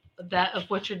of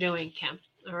what you're doing, Kim.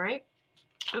 All right.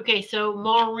 Okay, so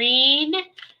Maureen.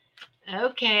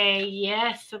 Okay,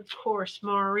 yes, of course.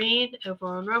 Maureen over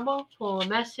on Rumble. Pull a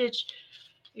message.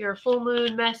 Your full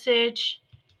moon message.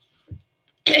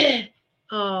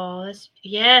 Oh,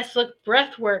 yes, look,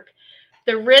 breath work.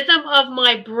 The rhythm of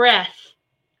my breath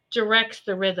directs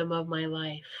the rhythm of my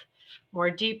life. More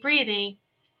deep breathing.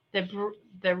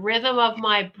 The rhythm of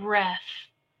my breath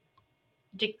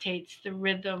dictates the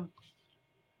rhythm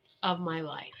of my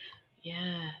life.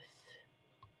 Yes.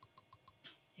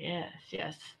 Yes,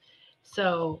 yes.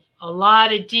 So a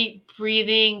lot of deep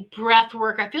breathing, breath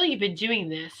work. I feel you've been doing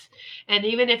this. And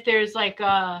even if there's like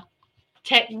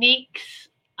techniques,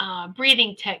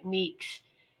 breathing techniques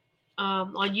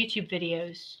on YouTube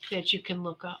videos that you can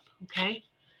look up. Okay.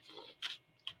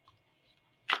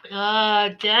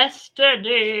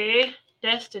 Destiny.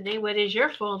 Destiny, what is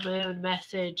your full moon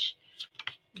message?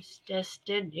 It's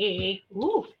Destiny.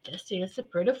 Ooh, Destiny, that's a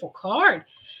beautiful card.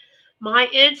 My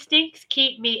instincts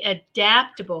keep me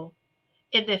adaptable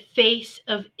in the face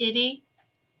of any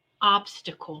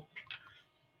obstacle.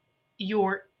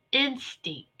 Your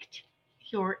instinct,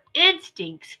 your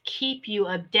instincts keep you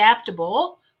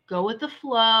adaptable, go with the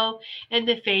flow in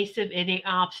the face of any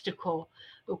obstacle.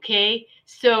 Okay,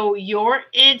 so your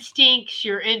instincts,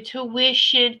 your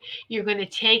intuition, you're going to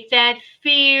take that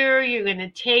fear, you're going to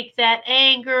take that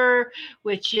anger,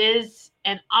 which is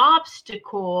an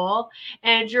obstacle,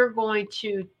 and you're going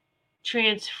to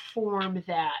transform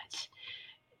that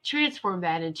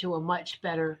into a much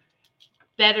better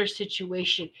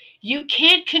situation. You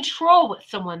can't control what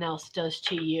someone else does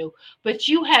to you, but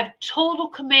you have total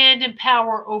command and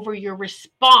power over your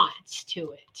response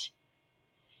to it.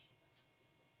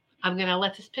 I'm going to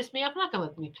let this piss me off. I'm not going to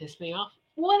let me piss me off.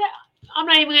 What? I'm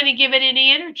not even going to give it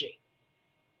any energy.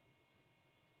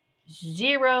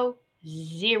 Zero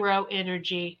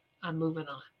energy. I'm moving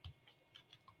on.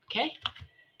 Okay?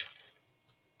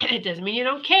 It doesn't mean you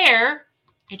don't care.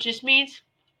 It just means,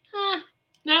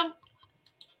 no.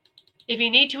 If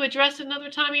you need to address it another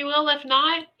time, you will. If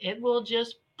not, it will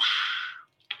just,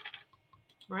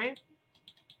 right?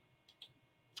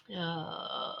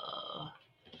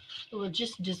 It will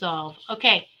just dissolve.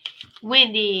 Okay.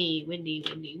 Windy.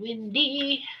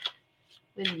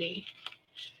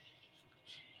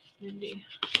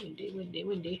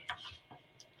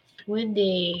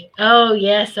 Oh,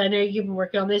 yes. I know you've been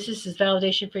working on this. This is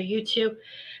validation for you too.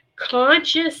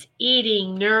 Conscious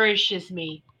eating nourishes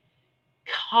me.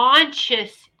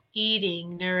 Conscious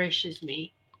eating nourishes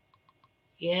me.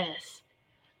 Yes.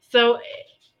 So,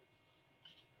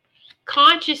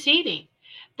 conscious eating.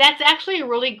 That's actually a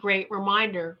really great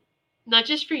reminder, not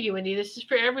just for you, Andy, this is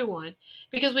for everyone.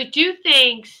 Because we do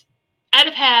things out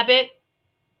of habit.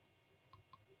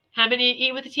 Having to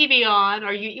eat with the TV on,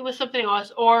 or you eat with something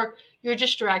else, or you're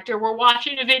distracted, or we're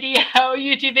watching a video,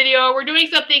 YouTube video, or we're doing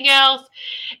something else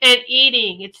and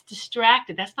eating. It's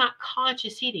distracted. That's not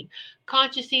conscious eating.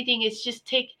 Conscious eating is just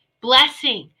take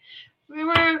blessing.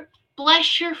 Remember,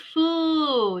 bless your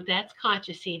food. That's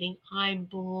conscious eating. I'm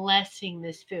blessing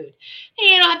this food. And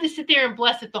you don't have to sit there and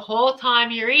bless it the whole time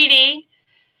you're eating,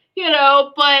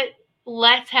 but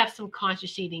let's have some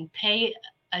conscious eating. Pay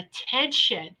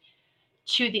attention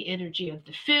to the energy of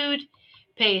the food,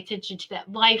 pay attention to that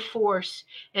life force,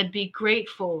 and be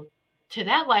grateful to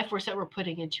that life force that we're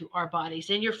putting into our bodies.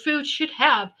 And your food should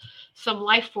have some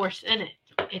life force in it.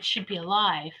 It should be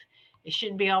alive. It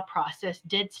shouldn't be all processed,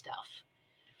 dead stuff.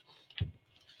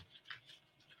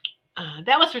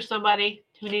 That was for somebody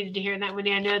who needed to hear that,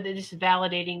 Wendy. I know that this is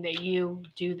validating that you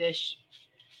do this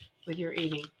with your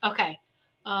eating. Okay.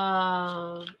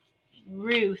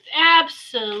 Ruth,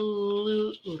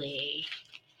 absolutely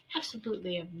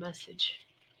a message.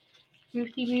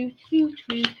 Ruth.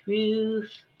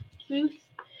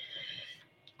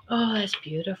 Oh, that's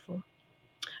beautiful.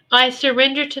 I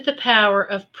surrender to the power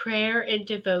of prayer and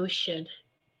devotion.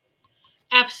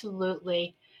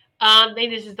 Absolutely. I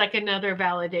think this is like another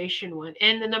validation one.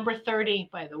 And the number 30,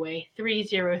 by the way,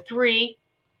 303.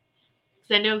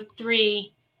 Because I know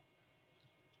 3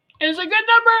 is a good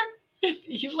number.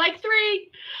 You like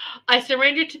 3? I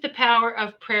surrender to the power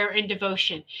of prayer and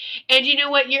devotion. And you know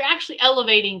what? You're actually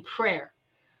elevating prayer.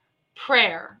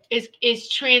 Prayer is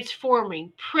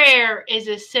transforming. Prayer is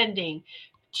ascending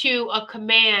to a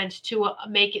command to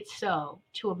make it so,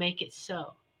 to make it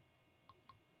so.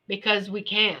 Because we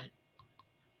can.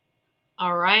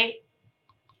 All right?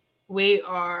 We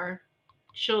are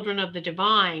children of the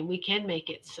divine. We can make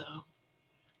it so.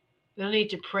 We don't need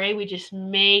to pray. We just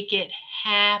make it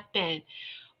happen.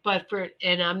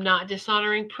 And I'm not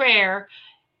dishonoring prayer.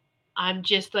 I'm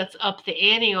just, let's up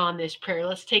the ante on this prayer.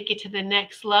 Let's take it to the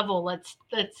next level. Let's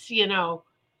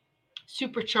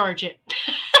supercharge it.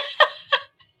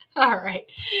 All right.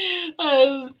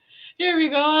 Here we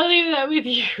go. I'll leave that with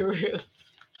you, Ruth.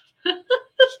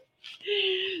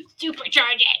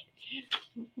 Supercharge it.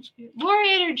 More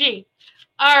energy.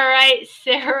 All right,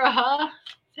 Sarah.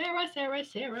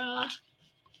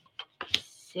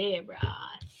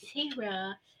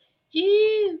 Sarah.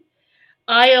 You.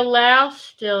 I allow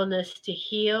stillness to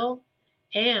heal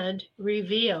and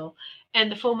reveal.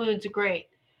 And the full moons are great.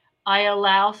 I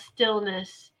allow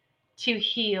stillness to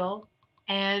heal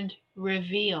and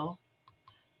reveal.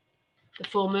 The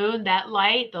full moon, the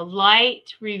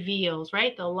light reveals,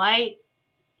 right? The light.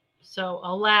 So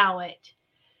allow it.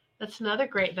 That's another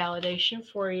great validation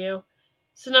for you.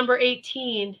 So number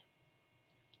 18,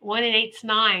 1 and 8's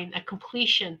 9, a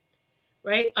completion,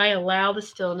 right? I allow the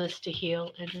stillness to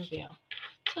heal and reveal.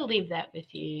 So I'll leave that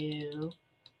with you.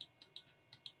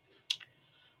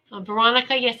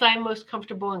 Veronica, yes, I'm most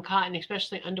comfortable in cotton,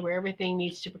 especially underwear. Everything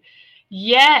needs to.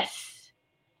 Yes,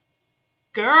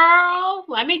 girl,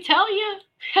 let me tell you.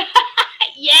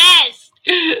 Yes.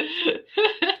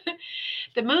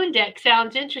 The moon deck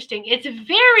sounds interesting. It's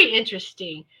very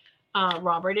interesting,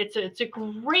 Robert. It's a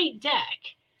great deck.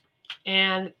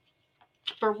 And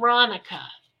Veronica,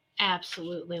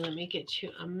 absolutely. Let me get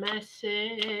you a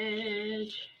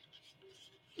message.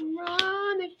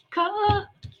 Veronica.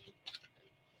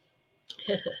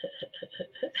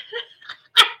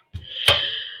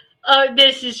 Oh,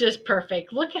 this is just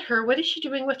perfect. Look at her. What is she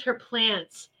doing with her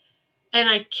plants? And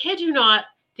I kid you not,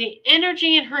 the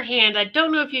energy in her hand, I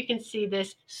don't know if you can see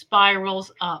this,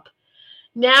 spirals up.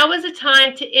 Now is a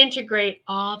time to integrate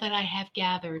all that I have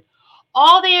gathered.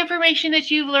 All the information that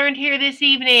you've learned here this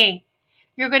evening.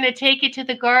 You're going to take it to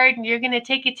the garden. You're going to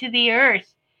take it to the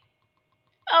earth.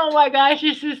 Oh my gosh,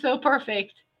 this is so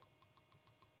perfect.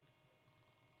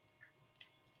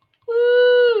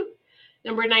 Woo!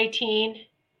 Number 19,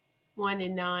 1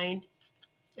 and 9.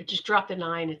 I just dropped the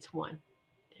 9, it's 1.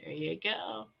 There you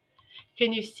go.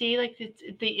 Can you see like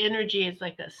the energy is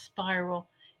like a spiral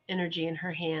energy in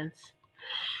her hands?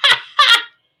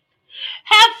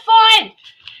 Have fun!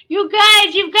 You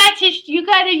guys, you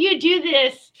do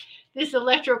this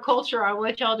electroculture. I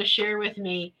want y'all to share with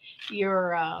me what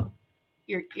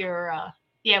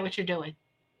you're doing.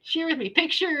 Share with me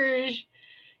pictures.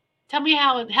 Tell me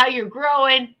how you're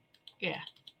growing. Yeah.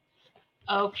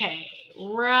 Okay.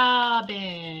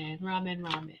 Robin.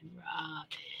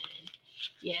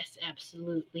 Yes,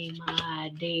 absolutely,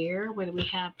 my dear. What do we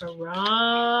have for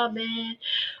Robin?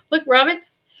 Look, Robin,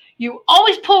 you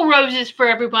always pull roses for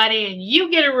everybody, and you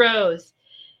get a rose.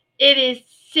 It is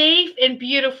safe and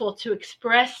beautiful to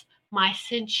express my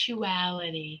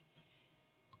sensuality.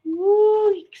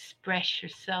 Woo, express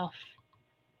yourself.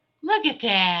 Look at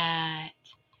that.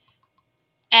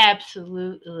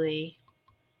 Absolutely.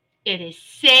 It is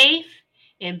safe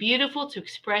and beautiful to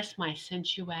express my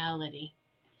sensuality.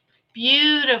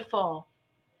 Beautiful.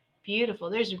 Beautiful.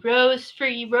 There's roses for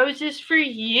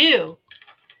you.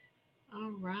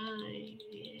 All right.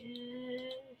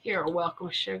 You're welcome,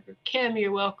 Sugar Kim.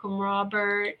 You're welcome,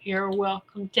 Robert. You're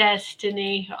welcome,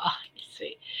 Destiny. Oh,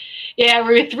 sweet. Yeah,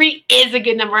 Ruth, 3 is a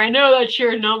good number. I know that's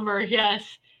your number. Yes.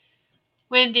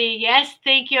 Wendy, yes,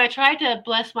 thank you. I try to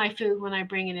bless my food when I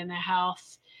bring it in the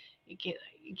house in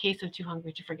case I'm too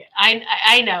hungry to forget.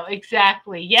 I know,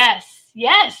 exactly. Yes.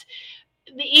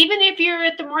 Even if you're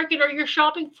at the market or you're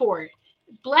shopping for it,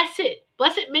 bless it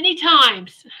many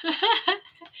times.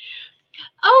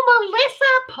 Oh,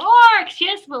 Melissa Parks.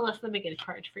 Yes, Melissa, let me get a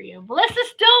card for you. Melissa's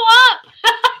still up.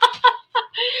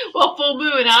 Well, full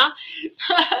moon, huh?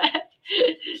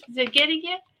 Is it getting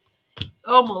you?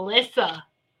 Oh, Melissa.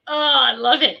 Oh, I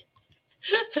love it.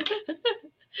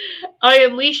 I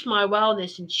unleash my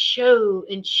wildness and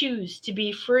choose to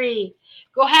be free.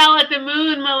 Go howl at the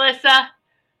moon, Melissa.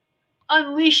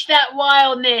 Unleash that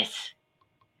wildness.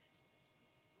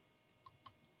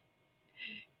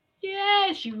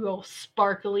 Yes, you little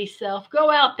sparkly self. Go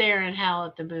out there and howl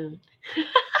at the moon.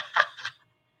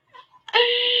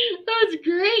 That's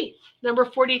great. Number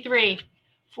 43.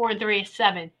 4 and 3 is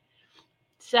 7.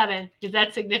 7, because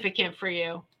that's significant for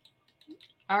you.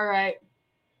 All right.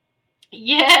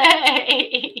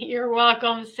 Yay! You're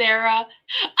welcome, Sarah.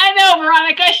 I know,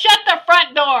 Veronica. Shut the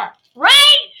front door.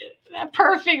 Right? That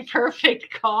perfect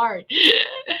card.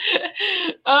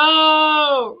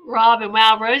 Oh, Robin.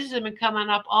 Wow, roses have been coming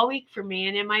up all week for me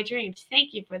and in my dreams.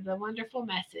 Thank you for the wonderful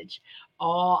message.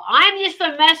 Oh, I'm just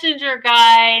the messenger,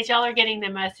 guys. Y'all are getting the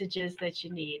messages that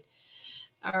you need.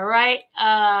 All right.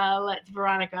 Let's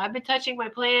Veronica. I've been touching my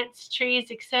plants,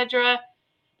 trees, etc.,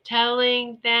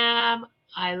 telling them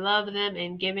I love them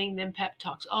and giving them pep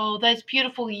talks. Oh, that's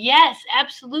beautiful. Yes,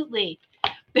 absolutely.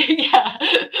 Yeah.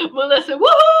 Melissa,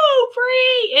 woohoo,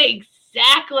 free.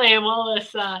 Exactly,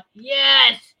 Melissa.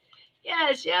 Yes.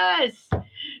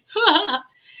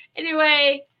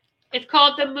 Anyway, it's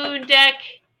called the Moon Deck.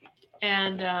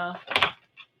 And the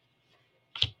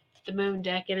Moon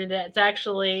Deck. And it's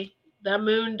actually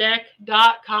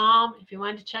themoondeck.com if you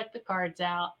want to check the cards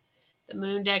out.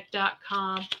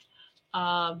 Themoondeck.com.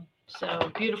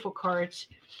 So beautiful cards.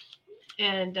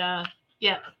 And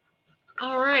yeah.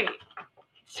 All right.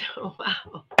 So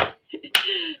wow.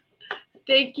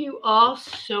 Thank you all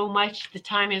so much. The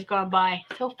time has gone by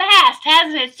so fast,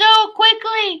 hasn't it? So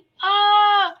quickly.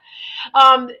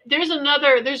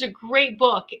 There's a great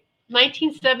book.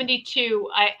 1972.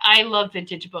 I love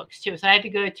vintage books too. So I had to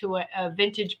go to a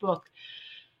vintage book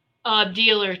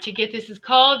dealer to get this. It's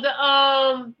called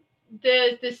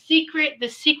the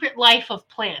secret life of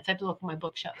plants. I have to look at my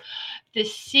bookshelf. The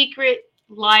Secret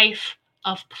Life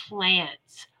of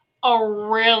Plants. A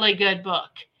really good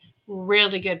book.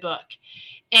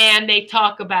 And they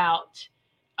talk about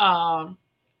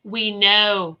we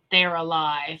know they're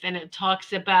alive, and it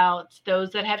talks about those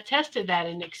that have tested that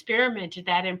and experimented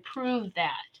that and proved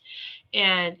that.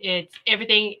 And it's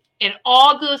everything. It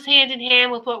all goes hand in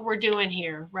hand with what we're doing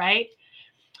here, right?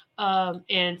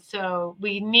 And so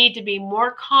we need to be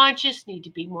more conscious, need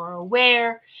to be more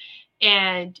aware,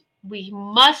 and we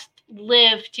must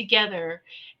live together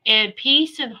in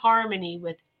peace and harmony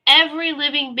with every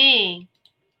living being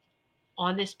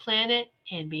on this planet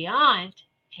and beyond.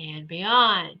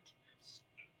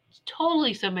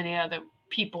 Totally so many other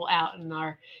people out in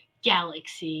our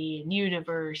galaxy and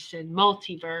universe and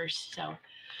multiverse. So,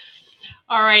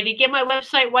 all right, get my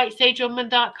website,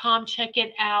 whitesagewoman.com. Check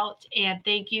it out. And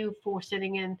thank you for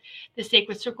sitting in the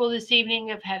Sacred Circle this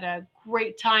evening. I've had a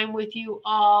great time with you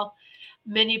all.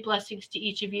 Many blessings to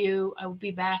each of you. I will be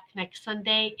back next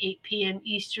Sunday, 8 p.m.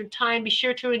 Eastern Time. Be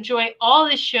sure to enjoy all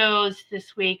the shows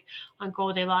this week on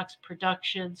Goldilocks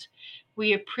Productions.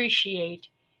 We appreciate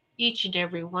each and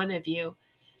every one of you.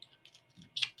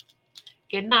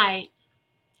 Good night.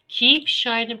 Keep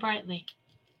shining brightly.